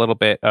reminds me a little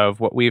bit of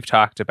what we've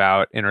talked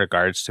about in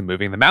regards to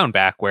moving the mound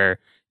back, where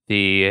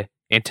the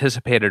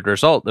anticipated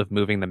result of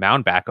moving the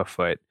mound back a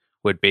foot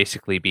would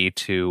basically be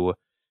to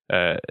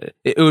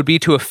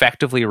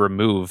effectively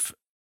remove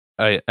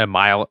a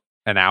mile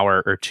an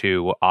hour or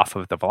two off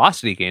of the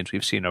velocity gains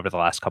we've seen over the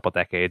last couple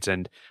decades.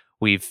 And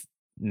we've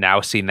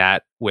now seen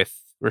that with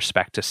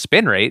respect to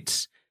spin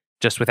rates,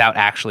 just without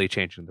actually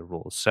changing the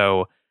rules.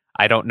 So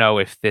I don't know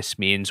if this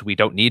means we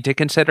don't need to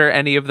consider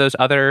any of those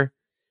other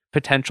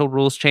potential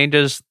rules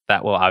changes.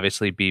 That will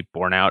obviously be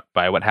borne out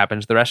by what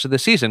happens the rest of the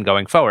season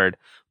going forward.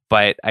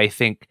 But I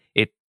think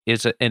it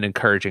is an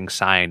encouraging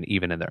sign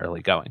even in the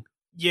early going.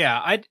 Yeah,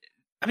 I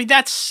mean,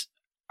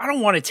 I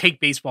don't want to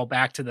take baseball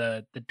back to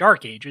the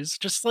dark ages.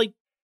 Just like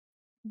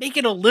make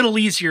it a little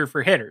easier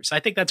for hitters. I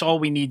think that's all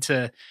we need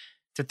to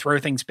throw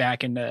things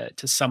back into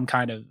some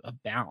kind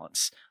of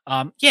balance.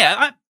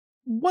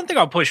 One thing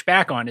I'll push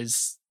back on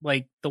is,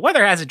 like, the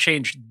weather hasn't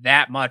changed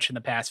that much in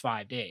the past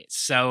 5 days.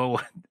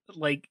 So,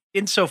 like,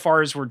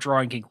 insofar as we're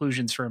drawing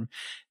conclusions from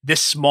this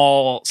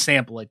small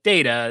sample of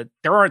data,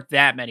 there aren't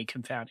that many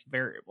confounding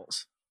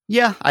variables.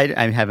 Yeah,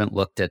 I haven't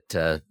looked at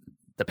the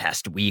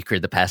past week or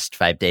the past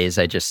 5 days.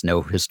 I just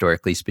know,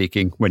 historically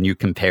speaking, when you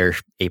compare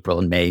April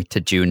and May to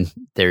June,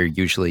 there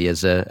usually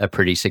is a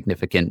pretty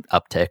significant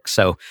uptick.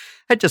 So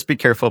I'd just be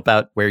careful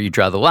about where you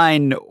draw the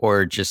line,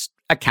 or just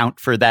account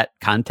for that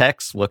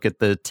context. Look at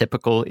the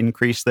typical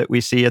increase that we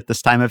see at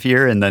this time of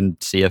year and then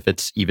see if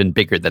it's even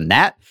bigger than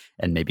that.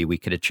 And maybe we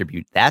could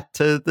attribute that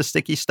to the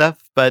sticky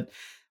stuff. But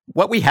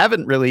what we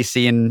haven't really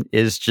seen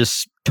is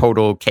just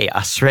total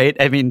chaos, right?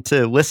 I mean,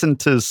 to listen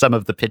to some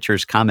of the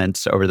pitchers'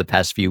 comments over the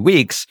past few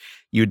weeks,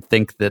 you'd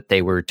think that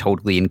they were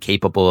totally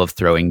incapable of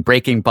throwing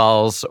breaking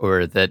balls,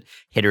 or that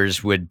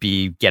hitters would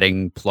be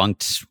getting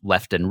plunked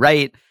left and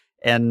right.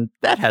 And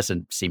that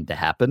hasn't seemed to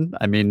happen.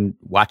 I mean,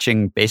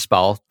 watching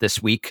baseball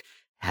this week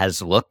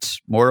has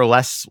looked more or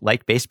less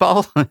like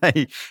baseball.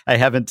 I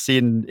haven't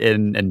seen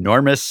an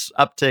enormous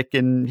uptick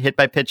in hit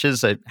by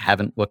pitches. I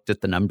haven't looked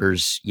at the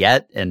numbers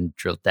yet and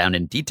drilled down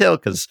in detail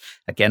because,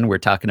 again, we're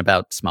talking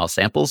about small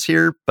samples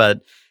here.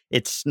 But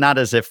it's not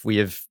as if we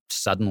have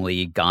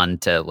suddenly gone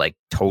to like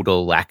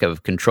total lack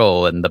of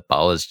control and the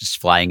ball is just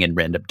flying in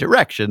random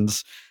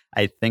directions.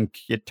 I think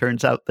it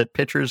turns out that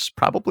pitchers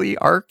probably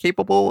are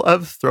capable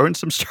of throwing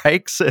some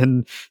strikes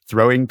and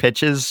throwing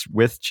pitches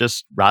with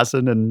just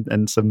rosin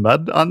and some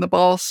mud on the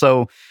ball.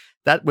 So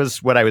that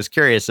was what I was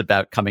curious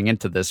about coming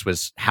into this,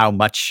 was how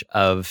much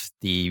of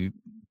the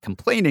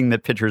complaining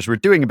that pitchers were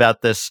doing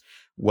about this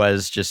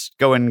was just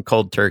going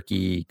cold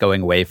turkey,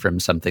 going away from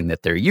something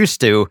that they're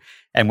used to.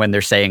 And when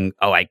they're saying,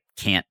 oh, I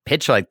can't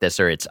pitch like this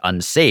or it's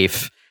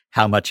unsafe,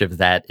 how much of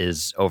that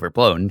is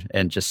overblown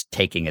and just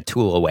taking a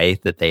tool away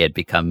that they had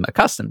become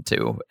accustomed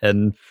to.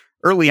 And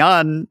early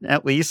on,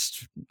 at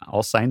least,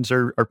 all signs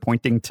are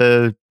pointing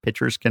to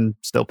pitchers can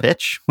still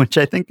pitch, which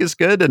I think is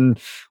good. And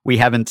we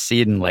haven't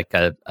seen like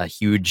a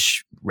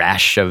huge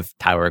rash of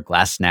Tyler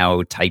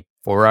Glasnow type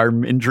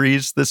forearm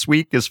injuries this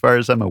week, as far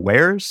as I'm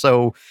aware.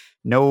 So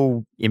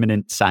no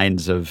imminent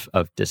signs of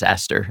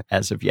disaster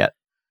as of yet.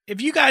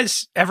 Have you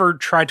guys ever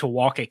tried to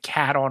walk a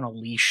cat on a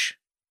leash?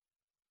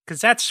 Because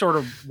that's sort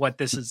of what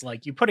this is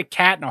like. You put a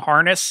cat in a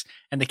harness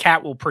and the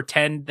cat will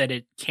pretend that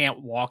it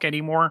can't walk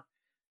anymore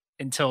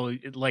until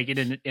like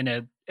in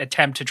an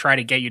attempt to try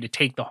to get you to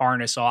take the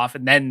harness off.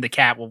 And then the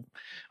cat will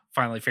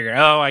finally figure,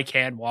 oh, I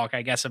can walk.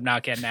 I guess I'm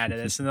not getting out of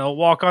this. And they'll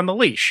walk on the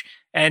leash.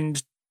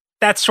 And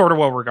that's sort of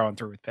what we're going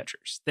through with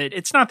pitchers. That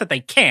it's not that they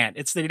can't,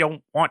 it's that they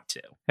don't want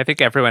to. I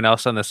think everyone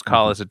else on this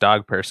call is a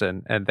dog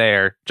person, and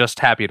they're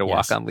just happy to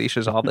walk on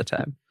leashes all the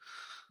time.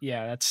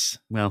 Yeah, that's...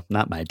 Well,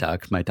 not my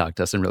dog. My dog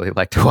doesn't really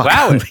like to walk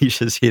on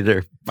leashes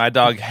either. My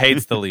dog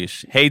hates the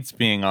leash. Hates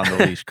being on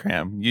the leash,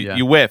 Kram.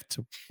 You whiffed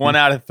 1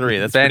 out of 3.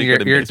 That's Ben, pretty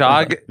good. Your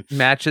dog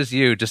matches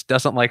you, just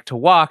doesn't like to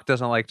walk,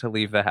 doesn't like to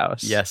leave the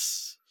house.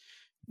 Yes,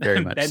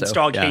 very much Ben's so.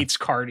 dog hates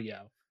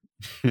cardio.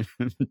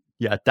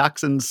 Yeah,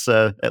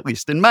 dachshunds, at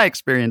least in my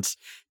experience,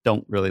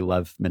 don't really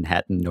love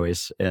Manhattan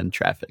noise and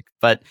traffic.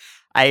 But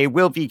I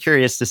will be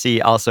curious to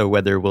see also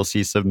whether we'll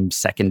see some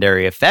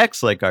secondary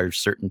effects, like are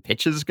certain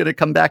pitches going to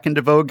come back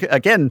into vogue?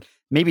 Again,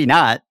 maybe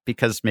not,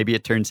 because maybe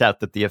it turns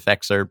out that the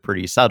effects are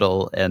pretty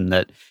subtle and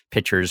that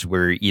pitchers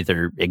were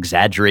either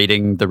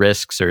exaggerating the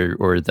risks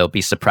or they'll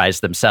be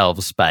surprised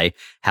themselves by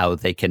how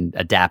they can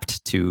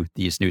adapt to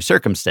these new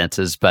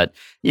circumstances. But,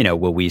 you know,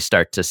 will we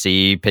start to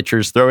see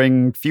pitchers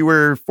throwing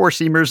fewer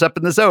four-seamers up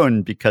in the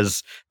zone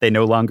because they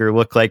no longer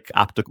look like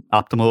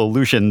optimal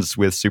illusions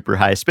with super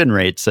high spin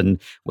rates?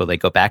 And will they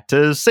go back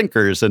to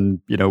sinkers? And,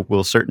 you know,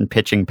 will certain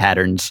pitching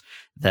patterns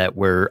that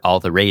were all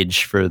the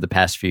rage for the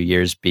past few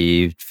years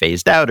be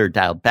phased out or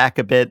dialed back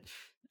a bit?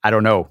 I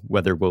don't know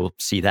whether we'll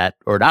see that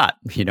or not.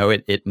 You know,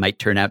 it might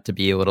turn out to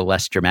be a little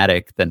less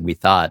dramatic than we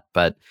thought.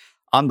 But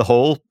on the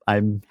whole,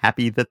 I'm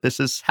happy that this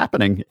is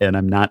happening, and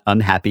I'm not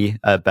unhappy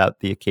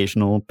about the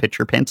occasional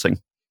pitcher pantsing.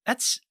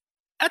 That's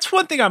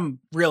one thing I'm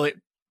really...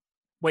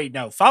 Wait,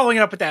 no. Following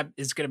it up with that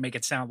is going to make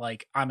it sound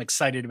like I'm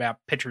excited about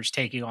pitchers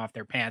taking off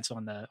their pants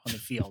on the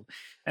field.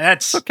 And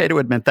that's... It's okay to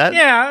admit that.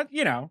 Yeah,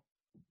 you know.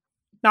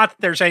 Not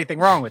that there's anything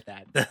wrong with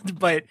that,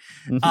 but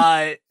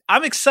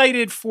I'm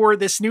excited for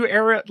this new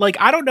era. Like,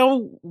 I don't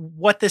know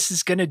what this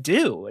is going to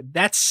do.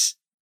 That's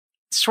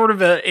sort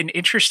of an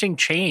interesting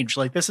change.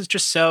 Like, this is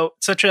just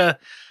such a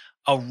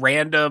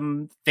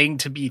random thing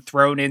to be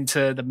thrown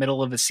into the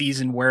middle of a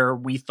season where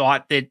we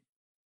thought that,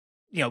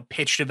 you know,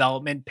 pitcher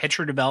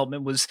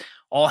development was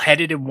all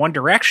headed in one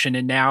direction.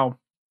 And now,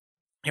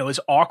 you know, as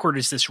awkward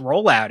as this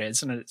rollout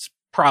is, and it's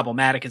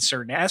problematic in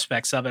certain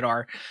aspects of it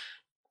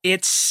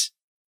it's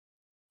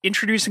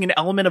introducing an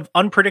element of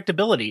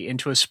unpredictability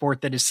into a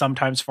sport that is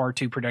sometimes far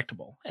too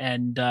predictable.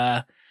 And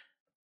I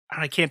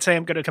can't say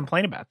I'm going to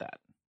complain about that.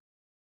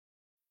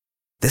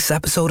 This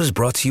episode is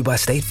brought to you by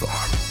State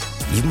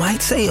Farm. You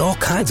might say all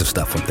kinds of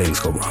stuff when things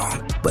go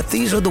wrong, but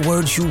these are the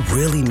words you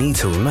really need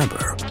to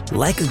remember.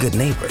 Like a good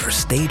neighbor,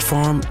 State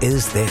Farm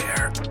is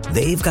there.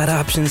 They've got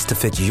options to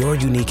fit your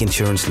unique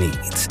insurance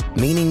needs,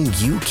 meaning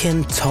you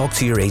can talk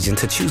to your agent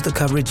to choose the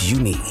coverage you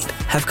need,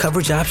 have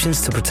coverage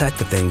options to protect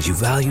the things you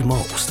value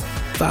most,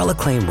 file a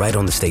claim right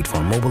on the State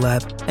Farm mobile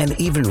app, and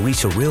even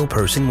reach a real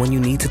person when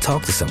you need to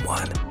talk to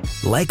someone.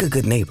 Like a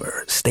good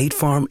neighbor, State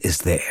Farm is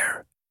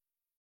there.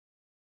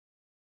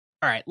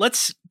 All right,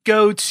 let's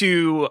go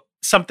to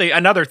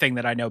another thing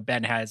that I know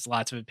Ben has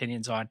lots of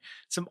opinions on,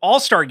 some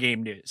All-Star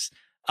game news.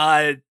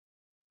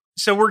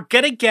 So we're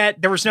going to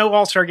there was no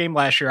All-Star game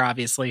last year,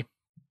 obviously.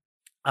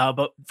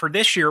 But for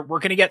this year, we're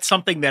going to get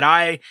something that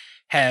I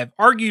have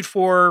argued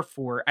for,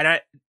 and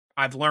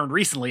I've learned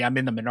recently, I'm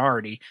in the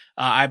minority.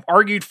 I've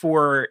argued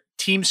for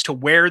teams to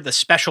wear the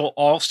special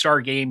All-Star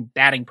game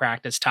batting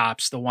practice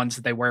tops, the ones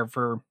that they wear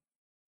for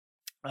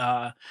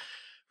the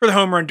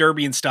home run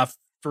derby and stuff,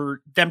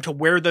 for them to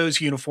wear those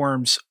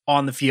uniforms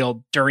on the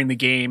field during the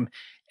game.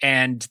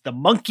 and the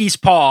monkey's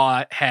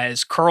paw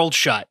has curled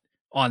shut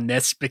on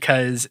this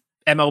because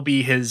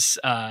MLB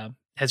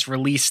has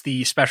released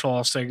the special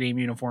All-Star Game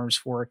uniforms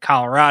for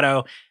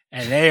Colorado,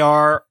 and they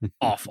are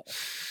awful.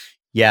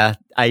 Yeah,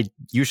 I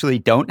usually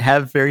don't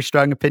have very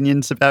strong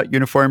opinions about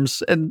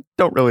uniforms, and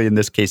don't really in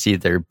this case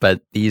either,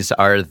 but these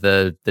are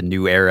the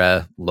new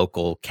era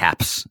local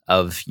caps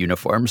of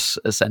uniforms,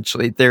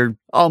 essentially. They're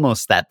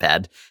almost that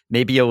bad.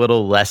 Maybe a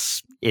little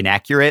less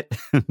inaccurate,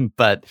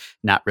 but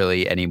not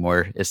really any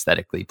more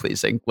aesthetically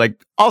pleasing.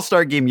 Like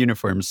All-Star Game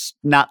uniforms,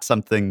 not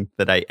something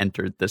that I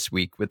entered this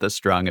week with a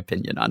strong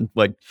opinion on.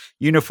 Like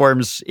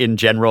uniforms in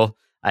general,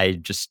 I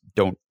just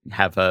don't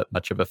have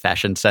much of a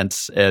fashion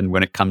sense. And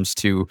when it comes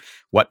to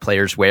what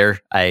players wear,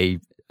 I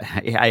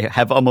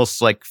have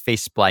almost like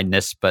face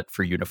blindness, but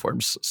for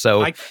uniforms.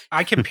 So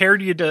I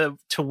compared you to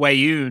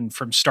Wei-Yun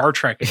from Star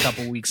Trek a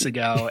couple weeks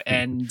ago,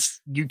 and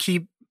you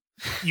keep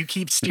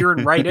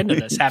steering right into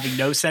this, having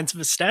no sense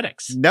of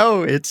aesthetics.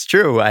 No, it's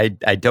true. I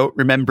don't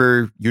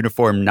remember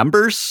uniform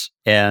numbers,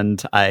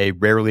 and I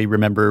rarely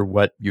remember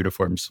what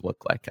uniforms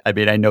look like. I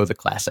mean, I know the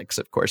classics,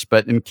 of course,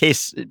 but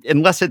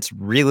unless it's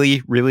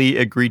really, really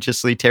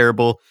egregiously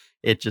terrible,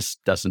 it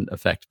just doesn't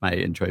affect my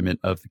enjoyment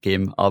of the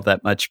game all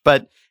that much.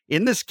 But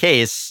in this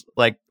case,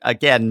 like,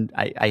 again,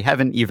 I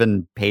haven't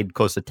even paid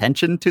close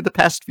attention to the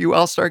past few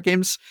All-Star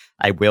games.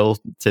 I will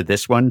to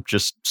this one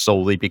just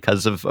solely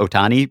because of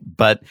Ohtani.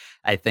 But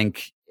I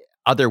think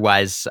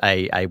otherwise,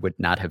 I would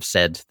not have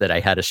said that I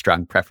had a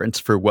strong preference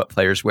for what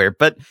players wear.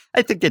 But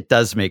I think it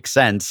does make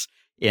sense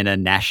in a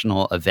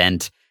national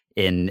event,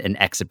 in an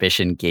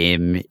exhibition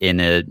game, in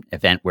an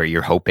event where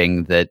you're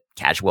hoping that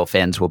casual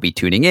fans will be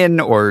tuning in,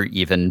 or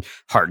even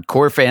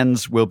hardcore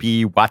fans will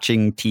be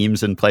watching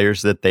teams and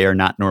players that they are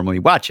not normally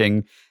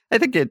watching. I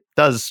think it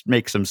does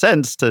make some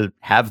sense to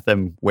have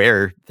them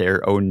wear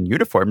their own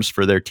uniforms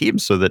for their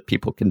teams so that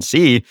people can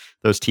see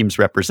those teams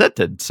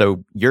represented.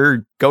 So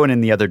you're going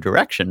in the other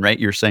direction, right?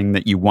 You're saying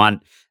that you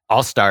want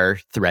all-star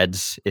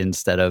threads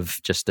instead of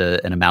just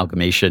an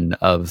amalgamation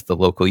of the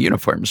local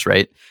uniforms,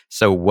 right?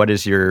 So what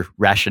is your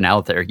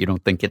rationale there? You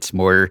don't think it's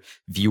more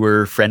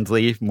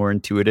viewer-friendly, more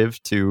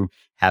intuitive to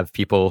have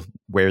people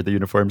wear the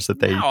uniforms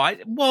that they...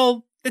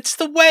 Well, it's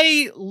the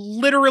way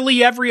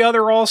literally every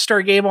other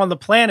all-star game on the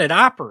planet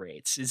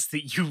operates, is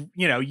that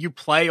you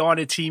play on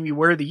a team, you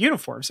wear the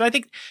uniform. So I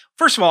think,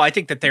 first of all, I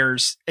think that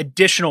there's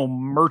additional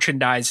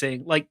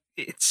merchandising. Like,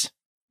 it's...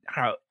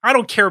 I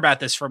don't care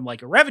about this from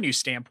like a revenue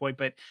standpoint,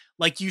 but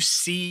like you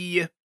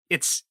see,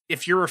 it's,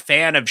 if you're a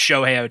fan of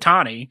Shohei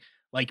Ohtani,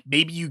 like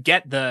maybe you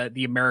get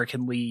the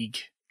American League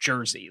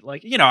jersey.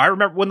 Like, I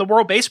remember when the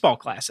World Baseball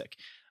Classic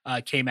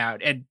came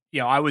out, and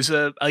I was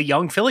a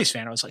young Phillies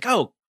fan. I was like,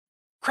 oh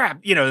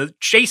crap,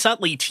 Chase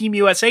Utley Team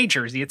USA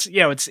jersey. It's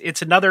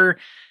it's another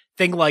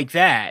thing like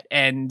that.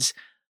 And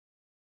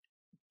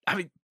I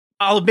mean,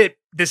 I'll admit,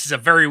 this is a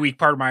very weak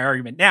part of my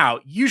argument now.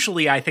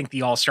 Usually I think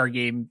the All-Star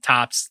Game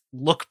tops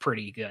look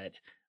pretty good.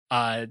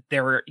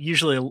 They're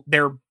usually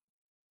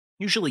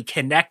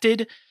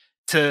connected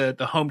to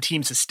the home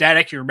team's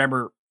aesthetic. You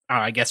remember,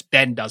 I guess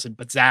Ben doesn't,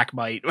 but Zach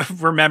might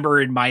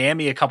remember in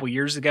Miami a couple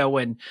years ago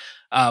when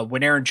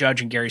Aaron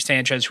Judge and Gary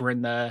Sanchez were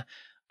in the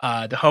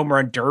home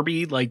run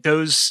derby, like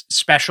those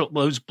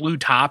blue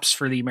tops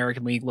for the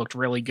American League looked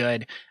really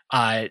good.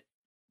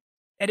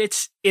 And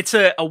it's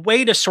a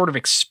way to sort of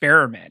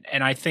experiment.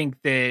 And I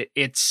think that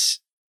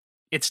it's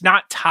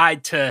not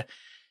tied to,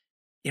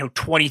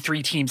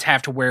 23 teams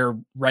have to wear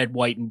red,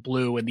 white, and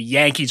blue, and the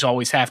Yankees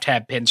always have to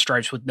have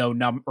pinstripes with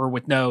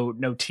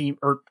no team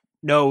or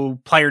no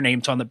player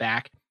names on the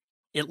back.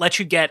 It lets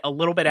you get a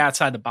little bit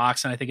outside the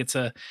box. And I think it's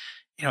a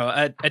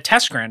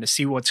test ground to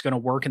see what's going to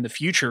work in the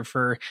future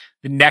for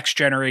the next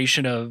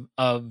generation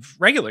of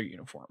regular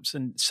uniforms.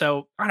 And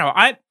so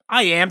I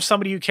am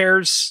somebody who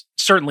cares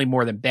certainly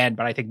more than Ben,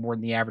 but I think more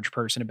than the average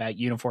person about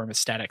uniform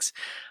aesthetics.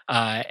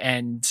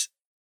 And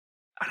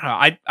I don't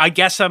know, I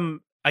guess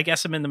I'm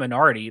in the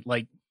minority,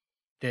 like,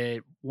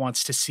 that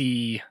wants to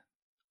see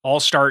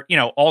all-star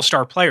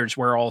players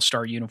wear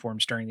all-star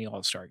uniforms during the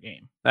All-Star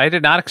Game. I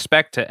did not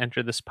expect to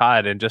enter this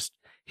pod and just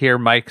hear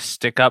Mike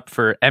stick up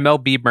for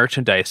MLB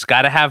merchandise.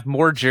 Got to have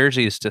more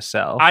jerseys to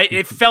sell.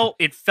 It felt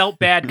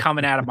bad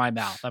coming out of my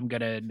mouth. I'm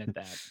going to admit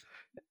that.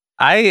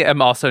 I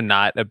am also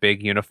not a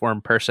big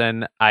uniform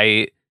person.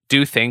 I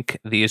do think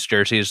these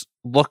jerseys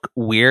look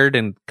weird,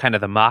 and kind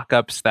of the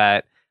mock-ups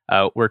that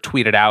were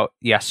tweeted out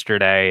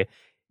yesterday,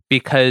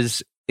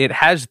 because it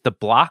has the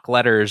block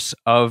letters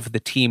of the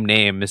team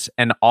names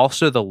and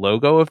also the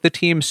logo of the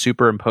team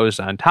superimposed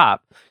on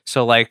top.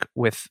 So like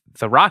with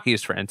the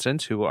Rockies, for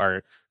instance, who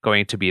are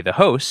going to be the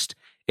host,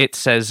 it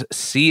says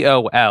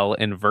COL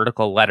in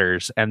vertical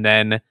letters, and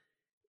then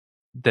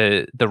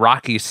the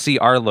Rockies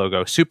CR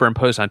logo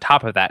superimposed on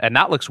top of that. And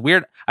that looks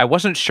weird. I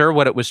wasn't sure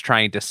what it was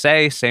trying to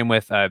say. Same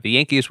with the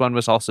Yankees one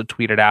was also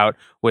tweeted out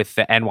with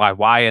the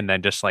NYY, and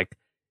then just like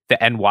the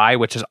NY,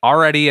 which is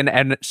already an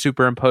N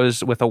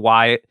superimposed with a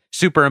Y.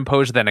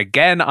 superimposed then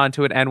again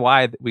onto an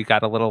NY. We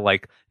got a little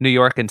like New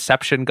York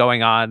Inception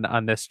going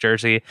on this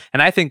jersey.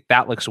 And I think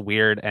that looks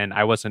weird. And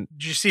I wasn't.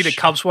 Did you see the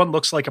Cubs one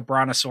looks like a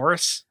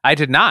brontosaurus? I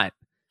did not.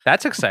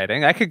 That's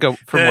exciting. I could go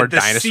for more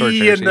dinosaur C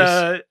jerseys.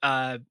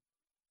 And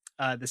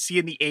the C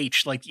and the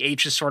H, like the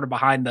H is sort of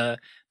behind the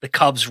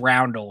Cubs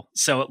roundel.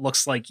 So it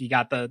looks like you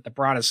got the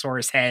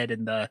brontosaurus head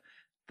and the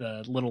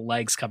little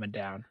legs coming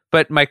down.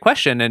 But my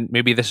question, and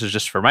maybe this is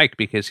just for Mike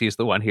because he's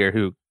the one here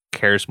who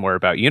cares more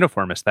about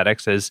uniform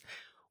aesthetics, is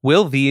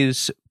will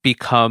these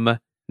become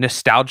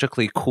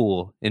nostalgically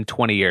cool in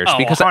 20 years? Oh,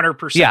 because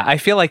 100%. Yeah, I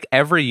feel like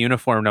every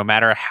uniform, no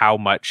matter how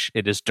much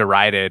it is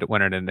derided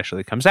when it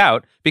initially comes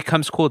out,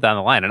 becomes cool down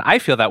the line. And I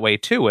feel that way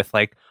too with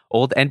like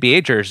old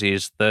NBA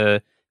jerseys,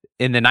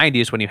 in the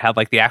 90s when you had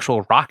like the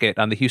actual rocket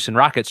on the Houston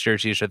Rockets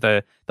jerseys, or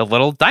the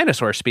little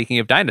dinosaur, speaking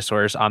of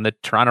dinosaurs, on the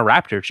Toronto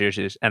Raptors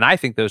jerseys. And I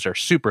think those are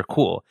super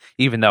cool,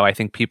 even though I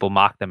think people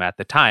mocked them at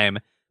the time.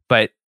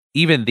 But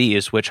even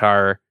these, which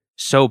are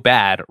so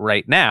bad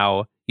right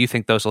now, you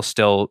think those will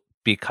still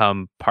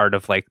become part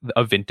of like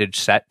a vintage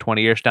set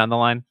 20 years down the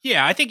line?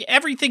 Yeah, I think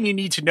everything you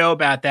need to know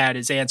about that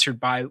is answered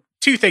by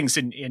two things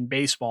in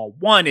baseball.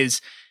 One is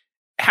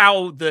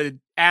how the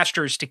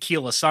Astros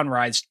Tequila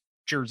Sunrise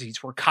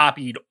jerseys were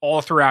copied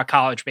all throughout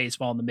college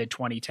baseball in the mid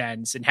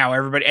 2010s, and how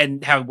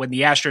when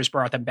the Astros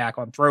brought them back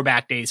on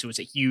throwback days, it was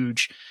a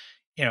huge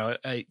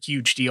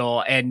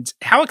deal, and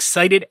how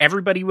excited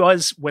everybody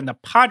was when the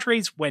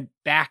Padres went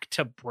back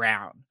to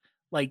brown.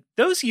 Like,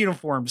 those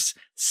uniforms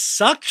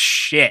sucked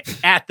shit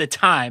at the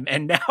time,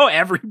 and now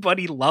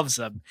everybody loves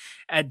them,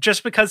 and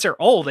just because they're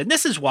old. And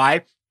this is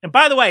why, and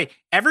by the way,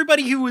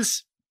 everybody who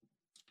was,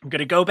 I'm going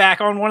to go back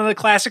on one of the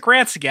classic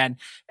rants again,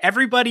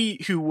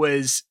 everybody who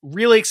was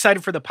really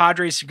excited for the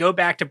Padres to go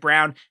back to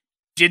brown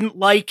didn't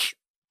like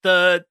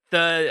the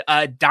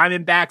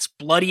Diamondbacks'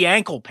 bloody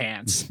ankle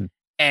pants.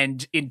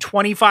 And in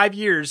 25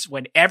 years,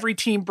 when every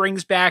team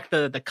brings back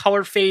the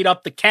color fade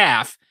up the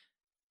calf,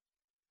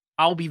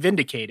 I'll be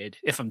vindicated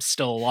if I'm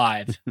still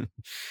alive.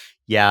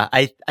 Yeah,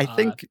 I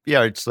think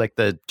it's like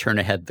the turn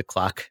ahead the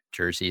clock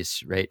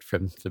jerseys, right,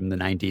 from the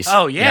 90s.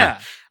 Oh yeah.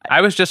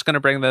 I was just going to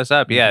bring those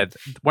up. Yeah,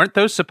 weren't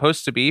those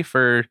supposed to be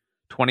for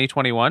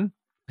 2021?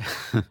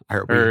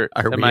 Are we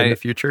in the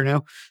future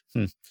now?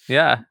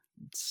 Yeah.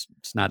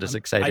 It's not as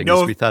exciting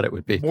as we thought it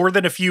would be. More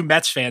than a few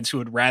Mets fans who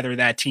would rather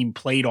that team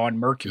played on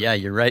Mercury. Yeah,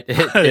 you're right.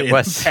 It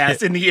was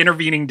in the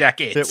intervening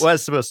decades. It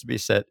was supposed to be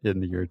set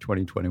in the year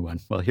 2021.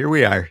 Well, here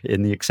we are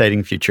in the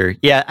exciting future.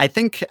 Yeah, I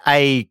think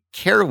I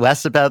care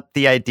less about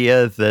the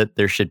idea that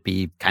there should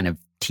be kind of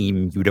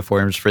team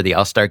uniforms for the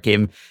All-Star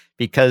game,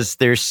 because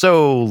there's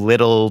so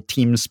little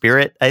team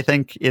spirit, I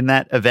think, in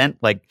that event.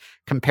 Like,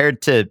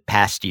 compared to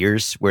past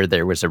years where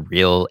there was a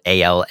real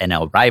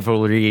AL-NL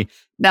rivalry,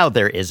 now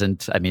there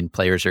isn't. I mean,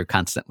 players are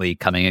constantly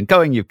coming and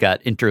going. You've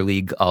got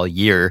interleague all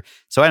year.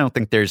 So I don't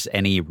think there's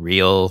any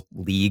real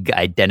league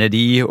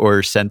identity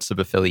or sense of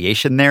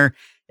affiliation there.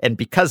 And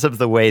because of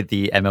the way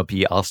the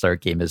MLB All-Star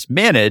game is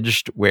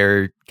managed,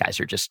 where guys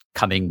are just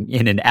coming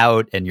in and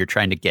out and you're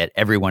trying to get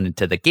everyone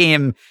into the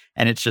game,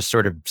 and it's just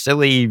sort of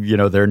silly,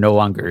 there are no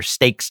longer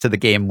stakes to the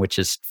game, which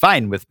is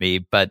fine with me,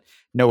 but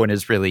no one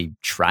is really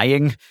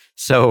trying.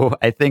 So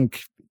I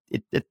think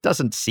it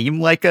doesn't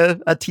seem like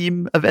a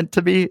team event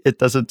to me. It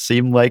doesn't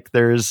seem like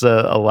there's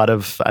a lot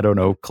of,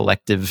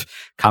 collective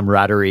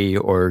camaraderie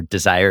or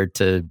desire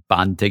to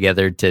bond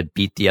together to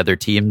beat the other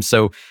team.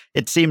 So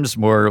it seems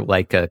more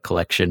like a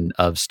collection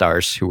of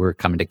stars who are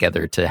coming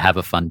together to have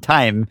a fun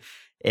time.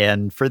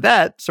 And for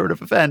that sort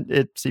of event,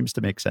 it seems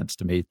to make sense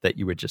to me that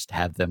you would just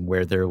have them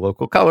wear their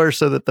local color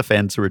so that the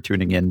fans who are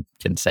tuning in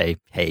can say,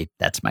 hey,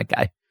 that's my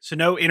guy. So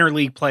no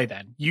interleague play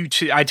then. You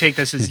two, I take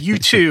this as you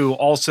two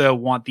also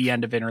want the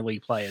end of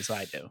interleague play as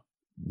I do.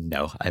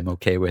 No, I'm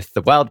okay with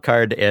the wild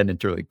card and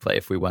interleague play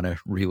if we want to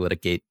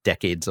relitigate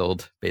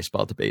decades-old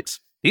baseball debates.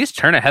 These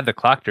turn ahead the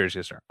clock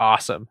jerseys are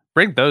awesome.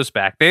 Bring those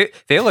back.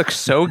 They look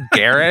so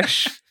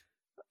garish.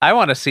 I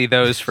want to see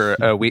those for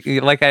a week.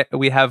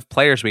 We have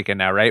Players Weekend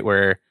now, right?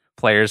 Where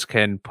players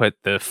can put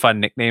the fun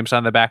nicknames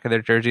on the back of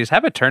their jerseys.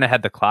 Have a turn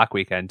ahead the clock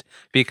weekend,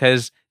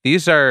 because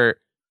these are.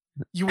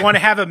 You want to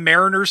have a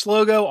Mariners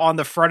logo on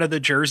the front of the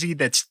jersey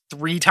that's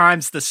 3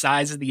 times the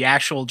size of the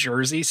actual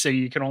jersey, so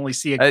you can only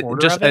see a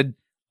quarter of it?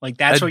 Like,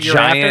 that's what you're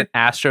after? A giant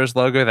Astros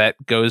logo that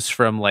goes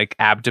from like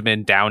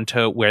abdomen down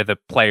to where the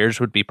players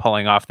would be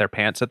pulling off their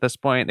pants at this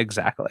point.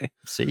 Exactly.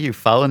 See, you've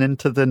fallen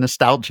into the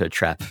nostalgia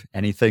trap.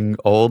 Anything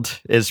old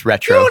is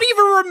retro. You don't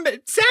even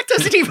remember. Zach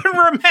doesn't even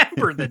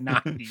remember the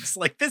 90s.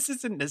 Like, this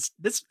isn't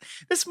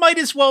this might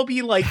as well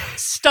be like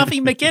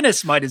Stuffy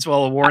McInnes might as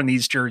well have worn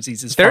these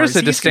jerseys. There's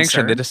a distinction.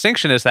 Concerned. The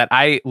distinction is that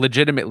I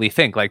legitimately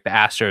think like the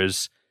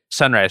Astros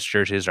Sunrise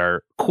jerseys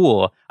are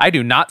cool. I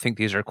do not think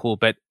these are cool,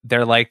 but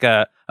they're like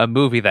a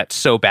movie that's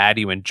so bad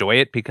you enjoy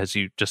it because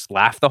you just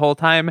laugh the whole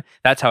time.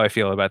 That's how I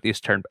feel about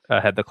these turn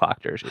ahead the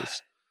clock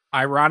jerseys.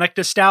 Ironic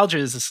nostalgia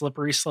is a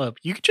slippery slope.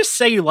 You could just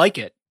say you like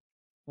it.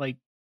 Like,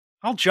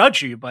 I'll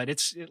judge you, but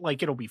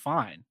it'll be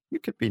fine. You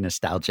could be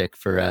nostalgic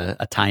for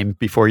a time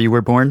before you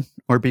were born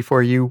or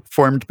before you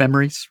formed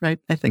memories, right?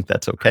 I think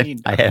that's okay.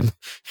 I am.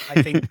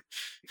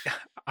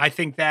 I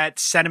think that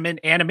sentiment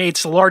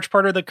animates a large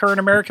part of the current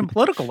American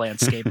political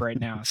landscape right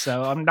now.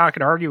 So I'm not going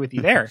to argue with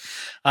you there.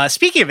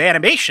 Speaking of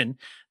animation,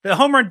 the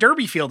home run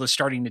derby field is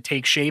starting to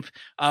take shape.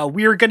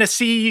 We're going to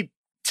see,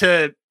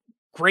 to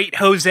great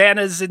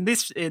hosannas in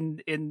this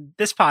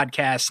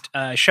podcast,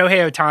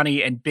 Shohei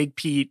Ohtani and Big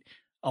Pete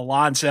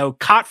Alonso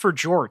caught for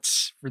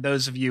jorts. For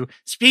those of you,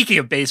 speaking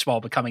of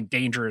baseball becoming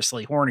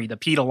dangerously horny, the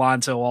Pete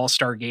Alonso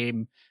All-Star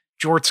Game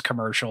jorts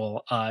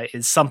commercial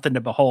is something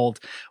to behold.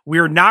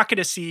 We're not going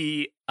to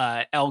see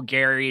El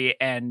Gary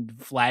and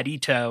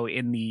Vladito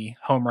in the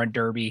home run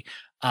derby.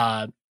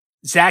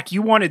 Zach,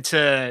 you wanted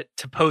to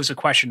pose a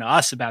question to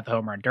us about the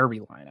home run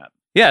derby lineup.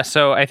 Yeah,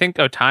 so I think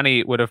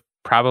Ohtani would have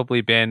probably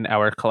been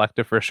our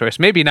collective first choice.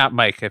 Maybe not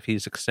Mike if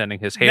he's extending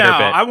his hater bit.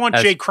 I want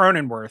Jay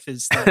Cronenworth.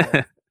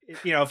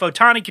 If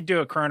Ohtani can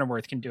do it,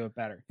 Cronenworth can do it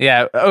better.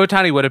 Yeah,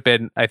 Ohtani would have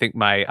been, I think,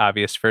 my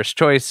obvious first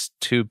choice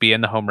to be in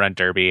the home run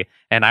derby.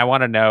 And I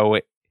want to know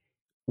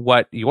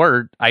what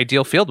your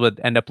ideal field would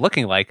end up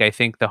looking like. I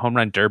think the home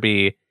run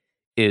derby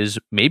is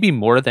maybe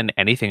more than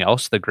anything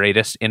else the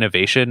greatest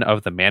innovation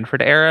of the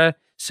Manfred era,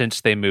 since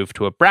they moved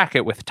to a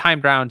bracket with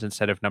timed rounds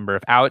instead of number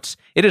of outs.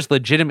 It is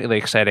legitimately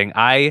exciting.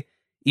 I,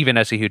 even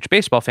as a huge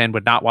baseball fan,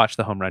 would not watch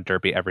the home run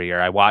derby every year.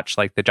 I watched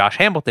like the Josh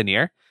Hamilton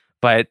year,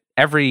 but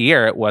every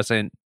year it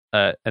wasn't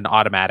an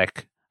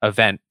automatic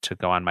event to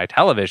go on my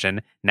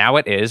television. Now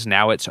it is.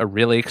 Now it's a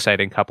really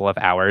exciting couple of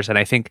hours. And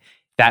I think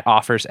that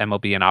offers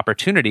MLB an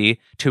opportunity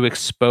to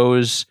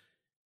expose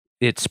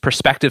its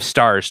prospective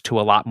stars to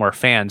a lot more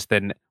fans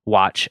than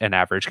watch an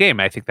average game.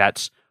 I think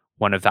that's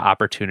one of the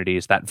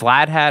opportunities that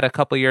Vlad had a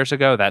couple years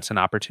ago. That's an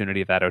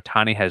opportunity that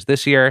Ohtani has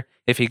this year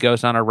if he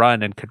goes on a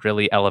run and could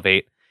really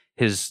elevate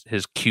his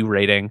Q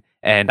rating.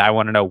 And I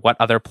want to know what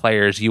other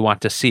players you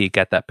want to see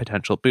get that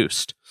potential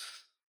boost.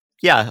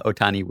 Yeah,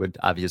 Ohtani would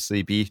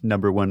obviously be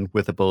number one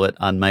with a bullet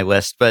on my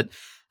list, but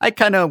I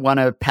kind of want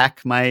to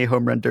pack my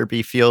home run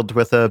derby field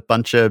with a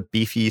bunch of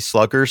beefy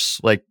sluggers.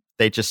 Like,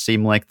 they just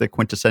seem like the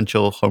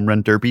quintessential home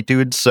run derby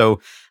dudes. So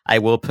I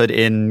will put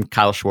in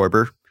Kyle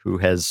Schwarber, who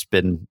has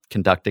been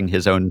conducting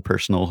his own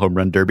personal home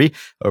run derby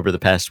over the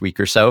past week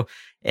or so,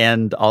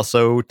 and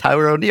also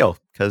Tyler O'Neill,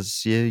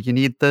 because you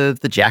need the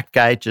jack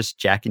guy just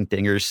jacking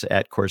dingers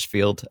at Coors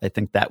Field. I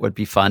think that would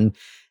be fun.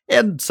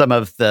 And some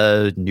of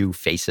the new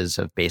faces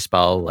of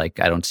baseball,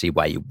 like I don't see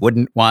why you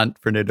wouldn't want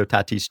Fernando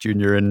Tatis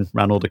Jr. and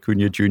Ronald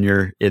Acuna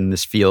Jr. in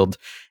this field.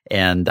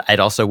 And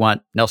I'd also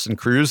want Nelson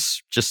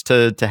Cruz just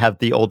to have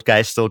the old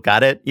guy still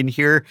got it in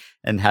here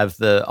and have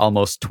the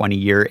almost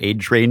 20-year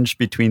age range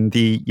between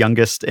the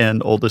youngest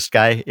and oldest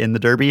guy in the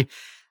Derby.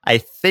 I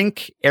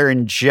think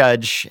Aaron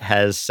Judge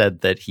has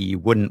said that he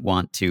wouldn't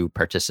want to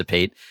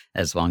participate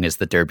as long as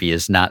the Derby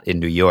is not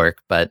in New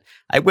York, but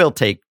I will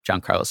take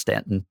Giancarlo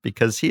Stanton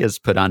because he has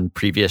put on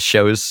previous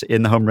shows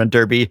in the home run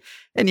derby,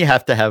 and you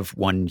have to have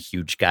one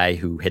huge guy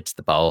who hits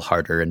the ball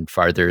harder and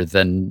farther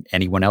than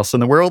anyone else in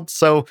the world.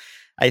 So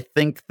I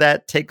think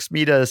that takes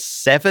me to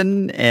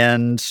 7,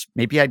 and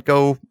maybe I'd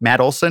go Matt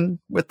Olson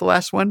with the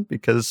last one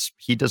because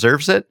he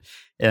deserves it.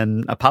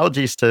 And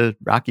apologies to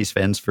Rockies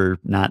fans for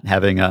not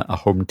having a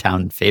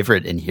hometown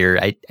favorite in here.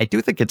 I do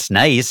think it's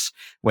nice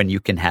when you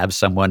can have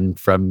someone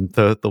from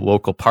the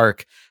local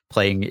park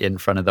playing in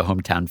front of the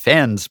hometown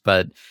fans,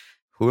 but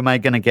who am I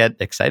going to get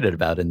excited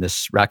about in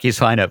this Rockies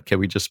lineup? Can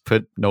we just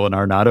put Nolan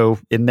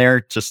Arenado in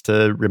there just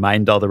to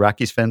remind all the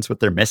Rockies fans what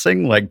they're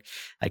missing? Like,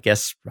 I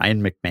guess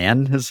Ryan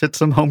McMahon has hit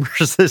some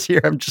homers this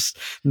year. I'm just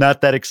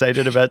not that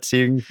excited about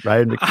seeing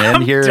Ryan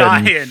McMahon here.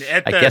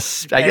 I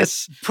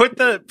guess put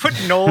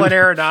Nolan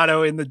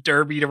Arenado in the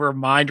Derby to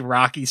remind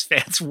Rockies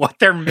fans what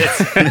they're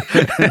missing.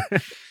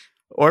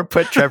 Or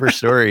put Trevor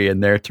Story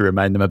in there to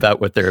remind them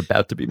about what they're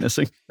about to be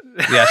missing.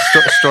 Yeah,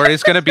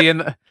 Story's going to be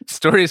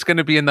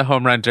in the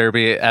home run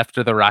derby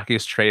after the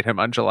Rockies trade him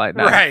on July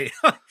 9th. Right.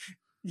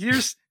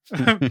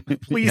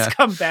 Please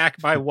come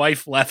back. My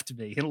wife left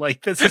me. And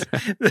like, this is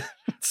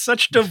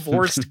such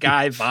divorced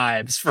guy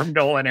vibes from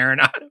Nolan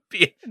Arenado.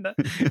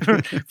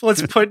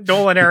 Let's put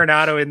Nolan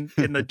Arenado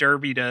in the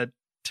derby to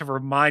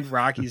remind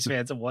Rockies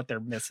fans of what they're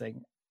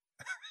missing.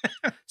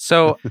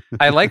 So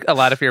I like a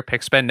lot of your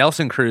picks, Ben.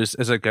 Nelson Cruz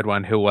is a good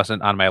one who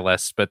wasn't on my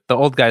list, but the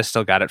old guys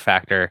still got it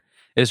factor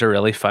is a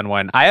really fun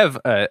one. I have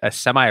a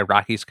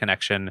semi-Rockies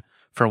connection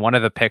for one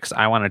of the picks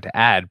I wanted to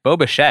add. Bo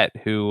Bichette,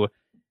 whose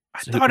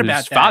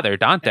father,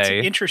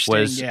 Dante,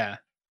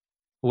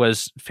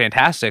 was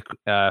fantastic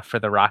for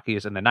the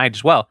Rockies in the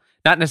 90s. Well,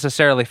 not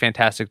necessarily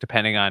fantastic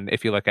depending on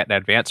if you look at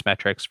advanced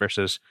metrics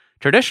versus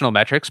traditional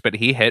metrics, but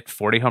he hit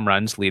 40 home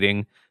runs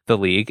leading the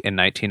league in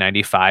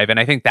 1995. And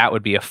I think that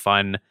would be a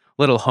fun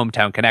little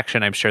hometown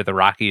connection. I'm sure the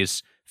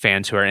Rockies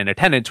fans who are in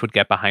attendance would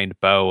get behind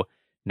Bo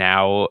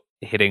now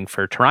hitting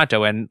for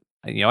Toronto. And,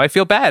 I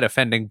feel bad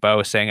offending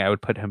Bo saying I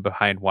would put him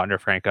behind Wander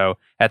Franco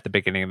at the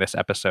beginning of this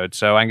episode.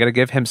 So I'm going to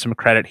give him some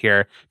credit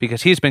here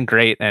because he's been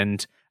great.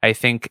 And I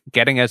think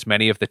getting as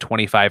many of the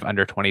 25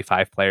 under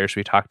 25 players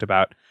we talked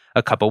about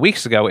a couple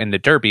weeks ago in the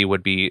Derby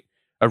would be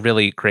a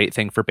really great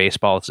thing for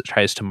baseball as it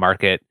tries to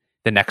market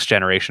the next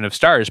generation of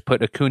stars.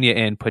 Put Acuna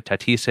in, put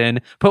Tatis in,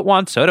 put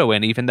Juan Soto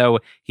in, even though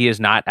he is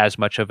not as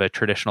much of a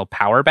traditional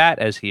power bat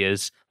as he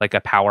is like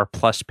a power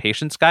plus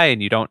patience guy,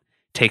 and you don't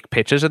take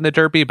pitches in the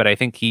Derby, but I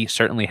think he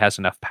certainly has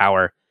enough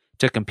power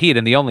to compete.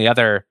 And the only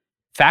other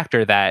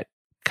factor that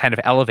kind of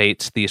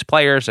elevates these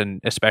players,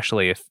 and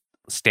especially if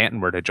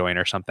Stanton were to join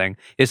or something,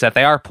 is that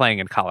they are playing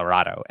in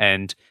Colorado,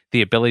 and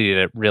the ability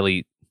to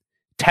really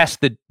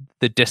test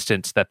the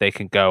distance that they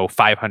can go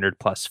 500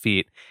 plus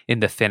feet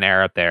in the thin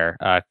air up there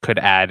could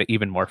add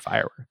even more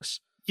fireworks.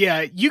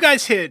 Yeah, you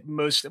guys hit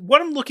most.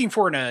 What I'm looking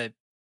for in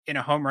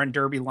a home run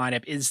derby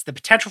lineup is the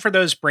potential for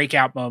those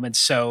breakout moments.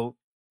 So,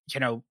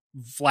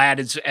 Vlad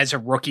is, as a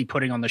rookie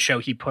putting on the show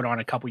he put on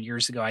a couple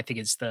years ago, I think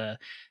is the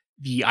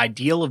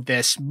ideal of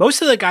this.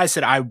 Most of the guys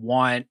that I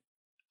want,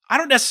 I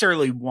don't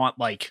necessarily want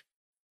like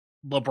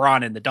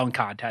LeBron in the dunk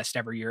contest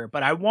every year,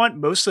 but I want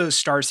most of those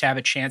stars to have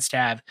a chance to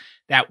have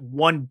that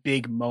one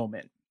big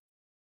moment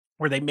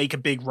where they make a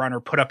big run or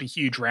put up a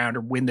huge round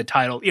or win the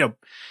title.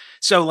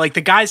 So like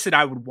the guys that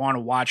I would want to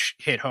watch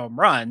hit home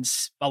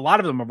runs, a lot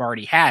of them have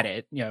already had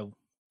it.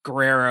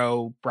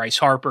 Guerrero, Bryce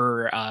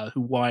Harper,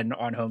 who won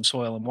on home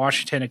soil in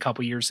Washington a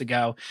couple years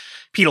ago,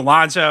 Pete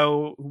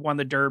Alonso, who won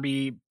the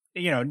Derby.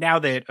 Now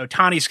that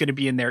Ohtani's going to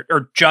be in there,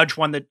 or Judge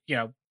won the,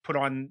 put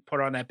on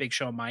that big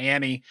show in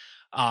Miami.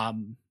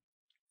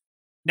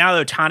 Now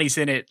that Ohtani's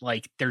in it,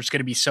 like there's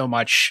going to be so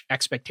much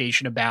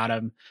expectation about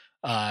him.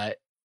 I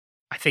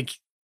think,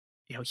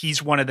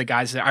 he's one of the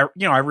guys that I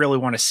really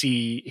want to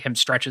see him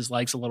stretch his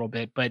legs a little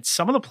bit, but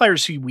some of the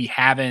players who we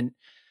haven't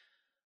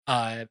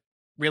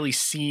really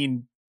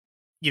seen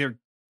either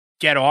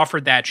get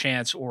offered that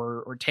chance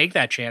or take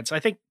that chance. I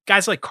think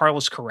guys like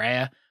Carlos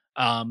Correa,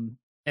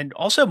 and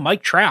also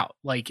Mike Trout,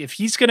 like if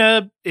he's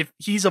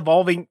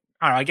evolving,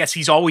 I don't know, I guess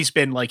he's always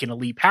been like an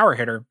elite power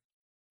hitter.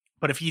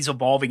 But if he's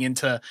evolving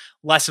into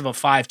less of a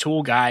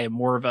 5-tool guy and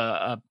more of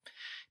a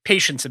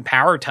patience and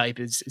power type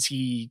as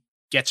he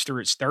gets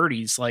through his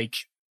 30s,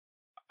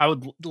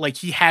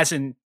 he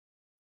hasn't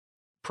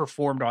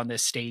performed on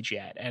this stage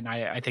yet. And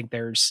I think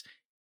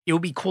it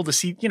would be cool to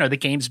see, the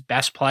game's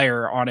best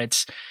player on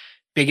its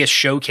biggest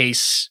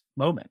showcase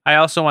moment. I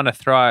also want to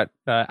throw out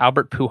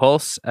Albert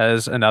Pujols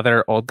as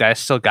another old guy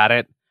still got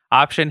it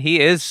option. He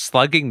is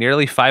slugging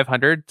nearly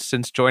 500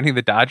 since joining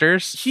the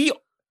Dodgers. He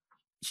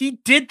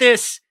did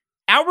this.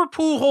 Albert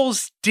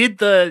Pujols did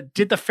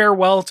the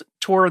farewell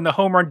tour in the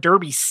home run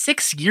derby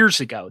 6 years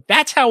ago.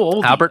 That's how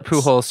old Albert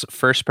Pujols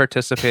first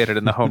participated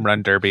in the home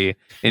run derby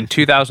in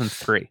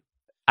 2003.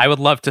 I would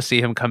love to see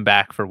him come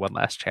back for one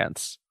last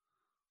chance.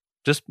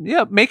 Just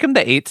make him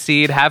the 8th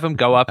seed, have him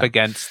go up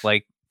against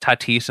like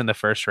Tatis in the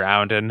first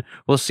round, and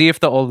we'll see if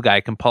the old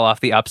guy can pull off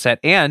the upset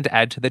and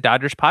add to the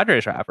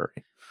Dodgers-Padres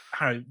rivalry.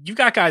 You've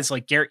got guys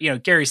like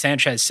Gary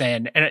Sanchez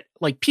saying, and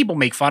people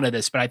make fun of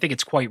this, but I think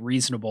it's quite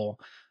reasonable.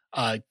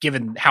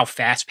 Given how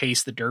fast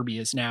paced the Derby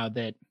is now,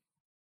 that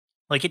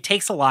like it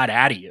takes a lot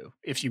out of you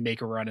if you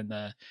make a run in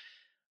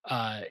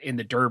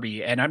the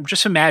Derby. And I'm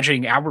just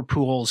imagining Albert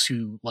Pujols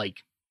who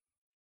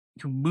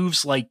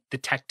moves like the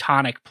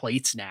tectonic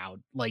plates now.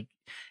 Like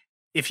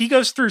if he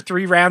goes through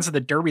 3 rounds of the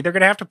Derby, they're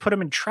going to have to put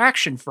him in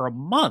traction for a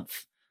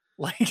month.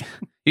 Like,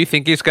 you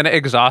think he's going to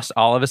exhaust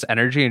all of his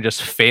energy and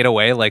just fade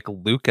away like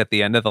Luke at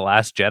the end of The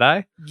Last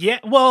Jedi? Yeah.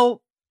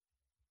 Well,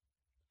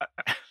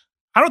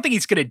 I don't think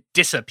he's going to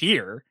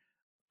disappear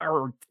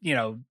or,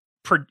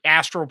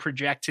 astral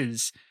project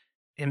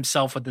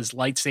himself with his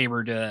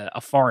lightsaber to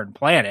a foreign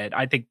planet.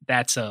 I think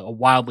that's a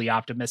wildly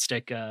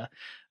optimistic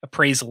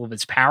appraisal of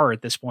his power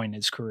at this point in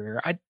his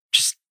career. I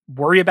just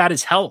worry about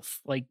his health.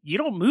 Like you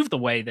don't move the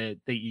way that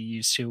you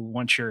used to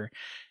once you're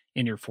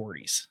in your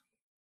 40s.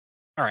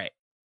 All right.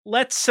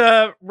 Let's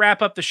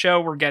wrap up the show.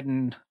 We're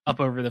getting up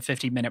over the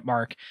 50-minute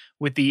mark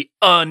with the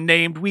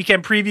unnamed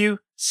weekend preview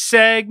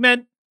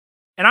segment.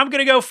 And I'm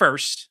going to go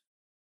first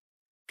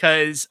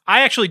because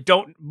I actually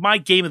my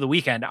game of the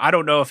weekend, I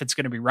don't know if it's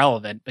going to be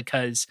relevant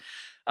because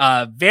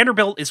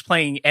Vanderbilt is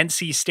playing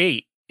NC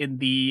State in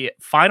the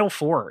Final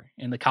Four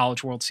in the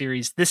College World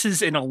Series. This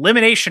is an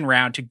elimination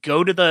round to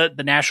go to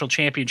the National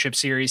Championship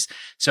Series.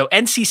 So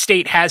NC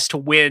State has to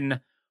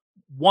win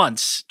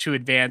once to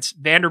advance.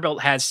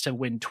 Vanderbilt has to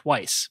win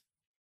twice.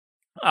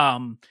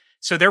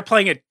 So they're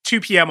playing at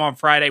 2 p.m. on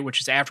Friday, which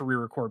is after we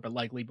record, but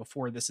likely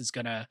before this is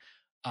going to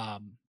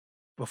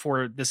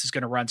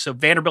run. So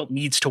Vanderbilt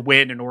needs to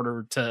win in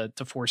order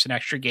to force an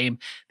extra game.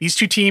 These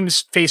two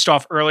teams faced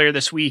off earlier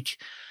this week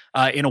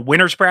in a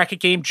winner's bracket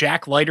game.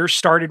 Jack Leiter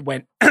started,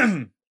 went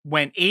 8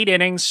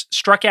 innings,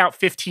 struck out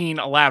 15,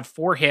 allowed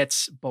 4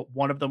 hits, but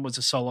one of them was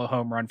a solo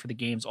home run for the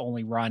game's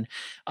only run.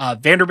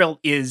 Vanderbilt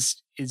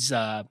is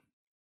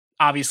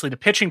obviously the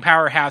pitching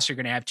powerhouse. You're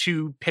going to have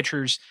 2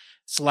 pitchers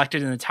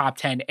selected in the top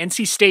 10.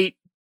 NC State,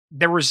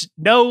 there was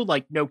no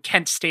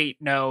Kent State,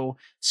 no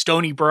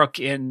Stony Brook,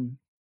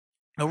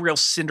 no real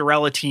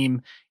Cinderella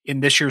team in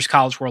this year's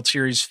College World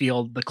Series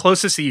field. The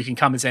closest that you can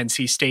come is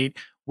NC State,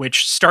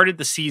 which started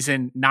the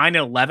season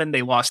 9-11.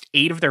 They lost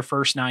 8 of their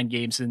first 9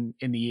 games in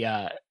the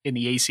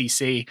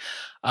ACC,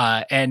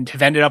 and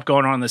have ended up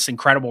going on this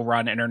incredible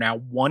run and are now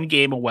 1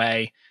 game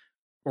away,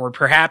 or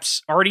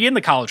perhaps already in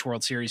the College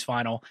World Series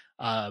final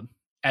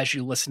as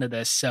you listen to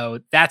this. So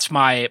that's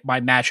my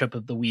matchup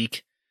of the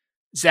week.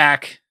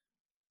 Zach,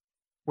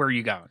 where are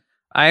you going?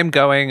 I'm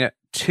going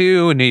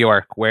to New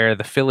York, where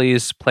the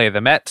Phillies play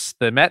the Mets.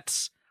 The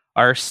Mets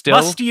are still...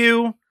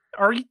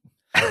 Are you?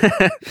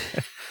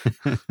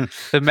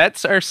 The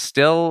Mets are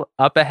still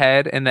up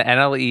ahead in the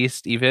NL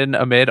East, even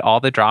amid all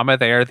the drama.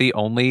 They are the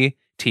only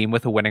team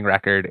with a winning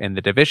record in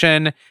the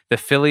division. The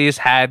Phillies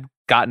had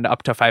gotten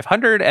up to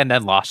 500 and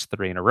then lost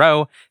 3 in a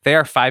row. They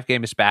are 5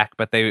 games back,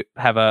 but they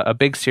have a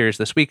big series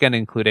this weekend,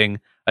 including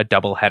a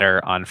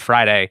doubleheader on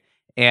Friday.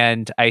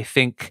 And I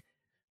think,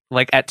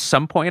 like, at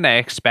some point, I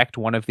expect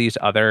one of these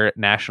other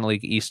National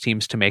League East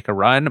teams to make a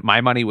run.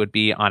 My money would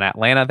be on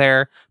Atlanta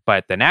there,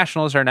 but the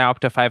Nationals are now up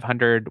to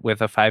 500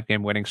 with a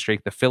 5-game winning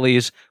streak. The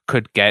Phillies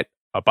could get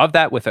above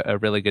that with a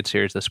really good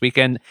series this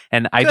weekend.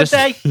 And I just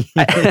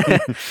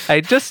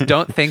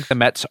don't think the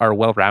Mets are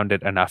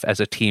well-rounded enough as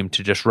a team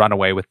to just run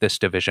away with this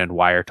division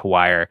wire to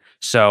wire.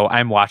 So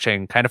I'm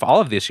watching kind of all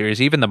of these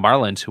series. Even the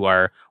Marlins, who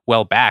are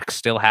well back,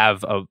 still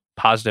have a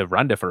positive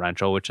run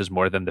differential, which is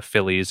more than the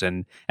Phillies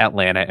and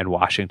Atlanta and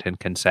Washington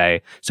can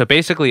say. So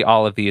basically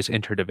all of these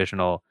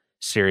interdivisional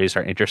series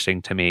are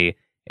interesting to me.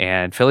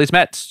 And Phillies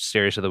Mets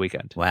series of the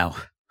weekend. Wow.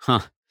 Huh.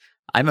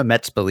 I'm a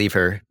Mets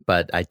believer,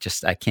 but I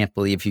can't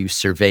believe you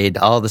surveyed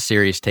all the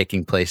series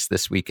taking place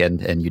this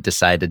weekend and you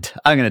decided,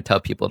 I'm going to tell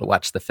people to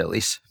watch the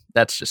Phillies.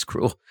 That's just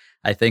cruel.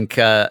 I think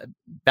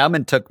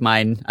Baumann took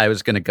mine. I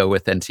was going to go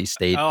with NC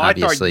State,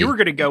 obviously. I thought you were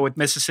going to go with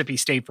Mississippi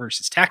State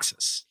versus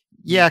Texas.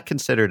 Yeah,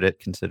 considered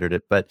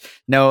it. But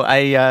no,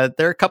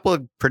 there are a couple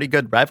of pretty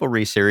good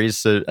rivalry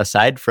series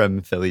aside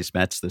from Phillies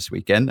Mets this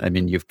weekend. I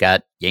mean, you've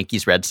got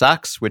Yankees Red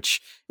Sox,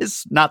 which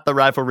is not the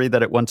rivalry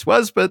that it once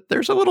was, but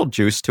there's a little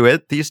juice to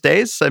it these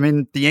days. I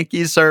mean, the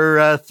Yankees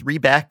are 3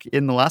 back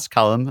in the loss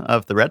column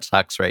of the Red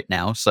Sox right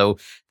now, so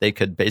they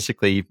could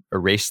basically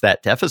erase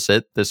that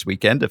deficit this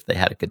weekend if they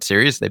had a good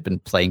series. They've been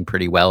playing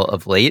pretty well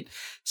of late.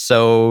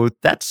 So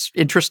that's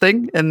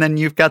interesting. And then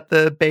you've got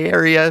the Bay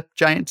Area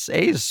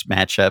Giants-A's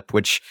matchup,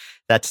 which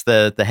that's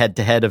the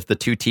head-to-head of the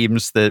 2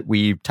 teams that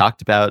we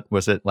talked about,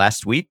 was it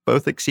last week,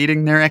 both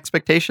exceeding their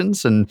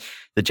expectations. And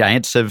the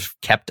Giants have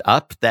kept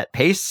up that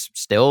pace,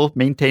 still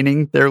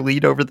maintaining their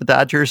lead over the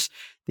Dodgers.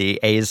 The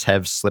A's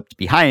have slipped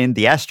behind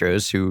the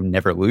Astros, who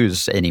never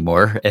lose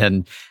anymore.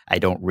 And I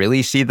don't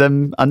really see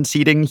them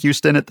unseating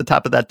Houston at the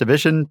top of that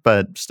division,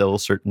 but still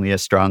certainly a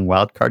strong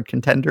wildcard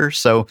contender.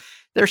 So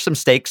there's some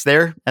stakes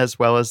there, as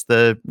well as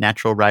the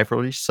natural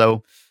rivalry.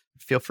 So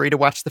feel free to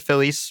watch the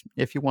Phillies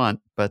if you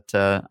want, but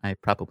I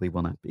probably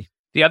will not be.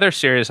 The other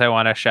series I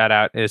want to shout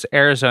out is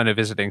Arizona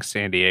visiting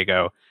San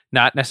Diego.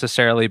 Not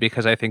necessarily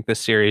because I think this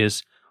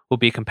series will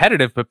be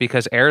competitive, but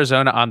because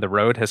Arizona on the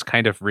road has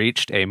kind of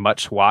reached a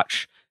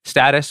much-watch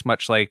status,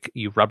 much like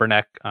you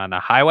rubberneck on a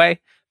highway,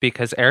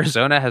 because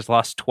Arizona has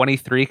lost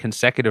 23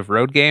 consecutive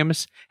road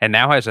games and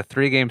now has a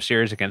 3-game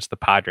series against the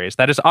Padres.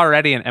 That is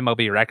already an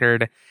MLB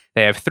record.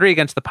 They have 3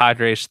 against the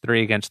Padres,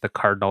 3 against the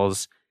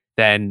Cardinals,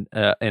 then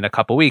in a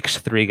couple weeks,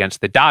 3 against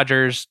the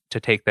Dodgers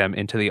to take them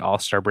into the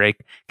All-Star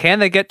break. Can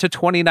they get to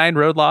 29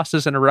 road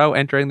losses in a row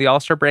entering the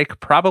All-Star break?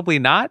 Probably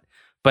not,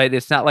 but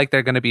it's not like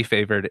they're going to be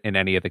favored in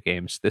any of the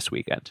games this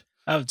weekend.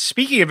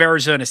 Speaking of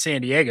Arizona,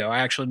 San Diego, I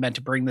actually meant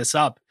to bring this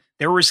up.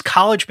 There was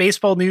college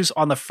baseball news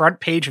on the front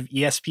page of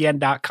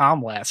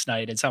ESPN.com last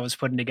night as I was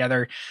putting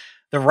together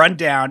the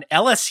rundown.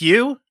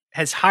 LSU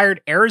has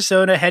hired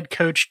Arizona head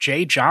coach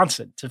Jay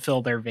Johnson to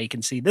fill their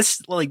vacancy.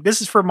 This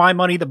is for my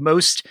money the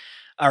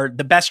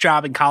best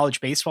job in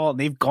college baseball, and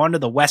they've gone to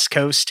the West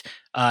Coast.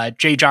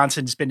 Jay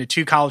Johnson's been to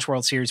 2 College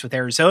World Series with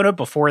Arizona.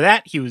 Before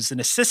that, he was an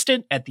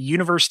assistant at the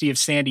University of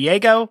San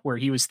Diego, where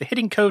he was the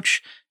hitting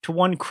coach to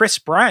one Chris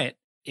Bryant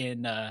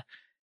in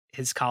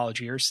his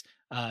college years.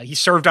 He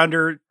served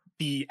under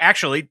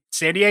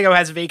San Diego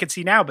has a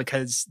vacancy now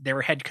because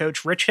their head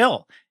coach, Rich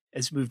Hill,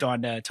 has moved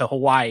on to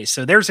Hawaii.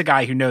 So there's a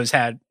guy who knows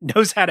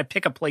how to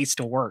pick a place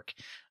to work.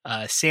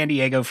 San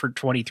Diego for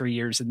 23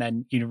 years and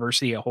then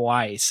University of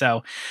Hawaii.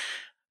 So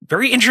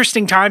very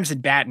interesting times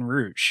in Baton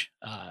Rouge.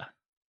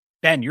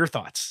 Ben, your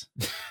thoughts?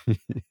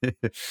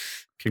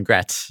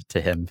 Congrats to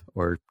him,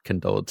 or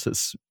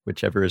condolences,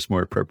 whichever is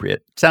more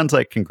appropriate. Sounds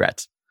like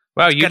congrats.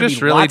 Wow, you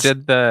just really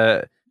did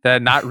the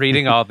not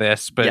reading all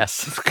this, but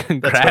yes,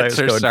 congrats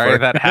or sorry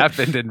that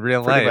happened in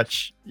real life.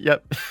 Much,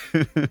 yep.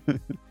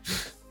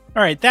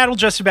 All right, that'll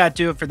just about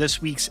do it for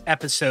this week's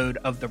episode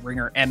of the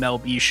Ringer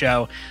MLB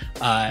Show.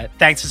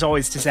 Thanks as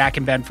always to Zach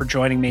and Ben for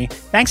joining me.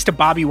 Thanks to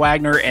Bobby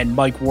Wagner and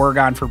Mike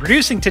Wargon for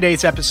producing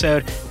today's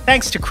episode.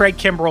 Thanks to Craig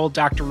Kimbrell,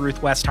 Dr. Ruth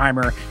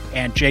Westheimer,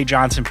 and Jay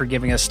Johnson for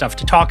giving us stuff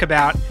to talk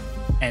about.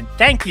 And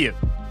thank you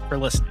for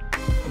listening.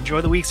 Enjoy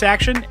the week's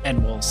action,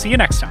 and we'll see you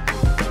next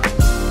time.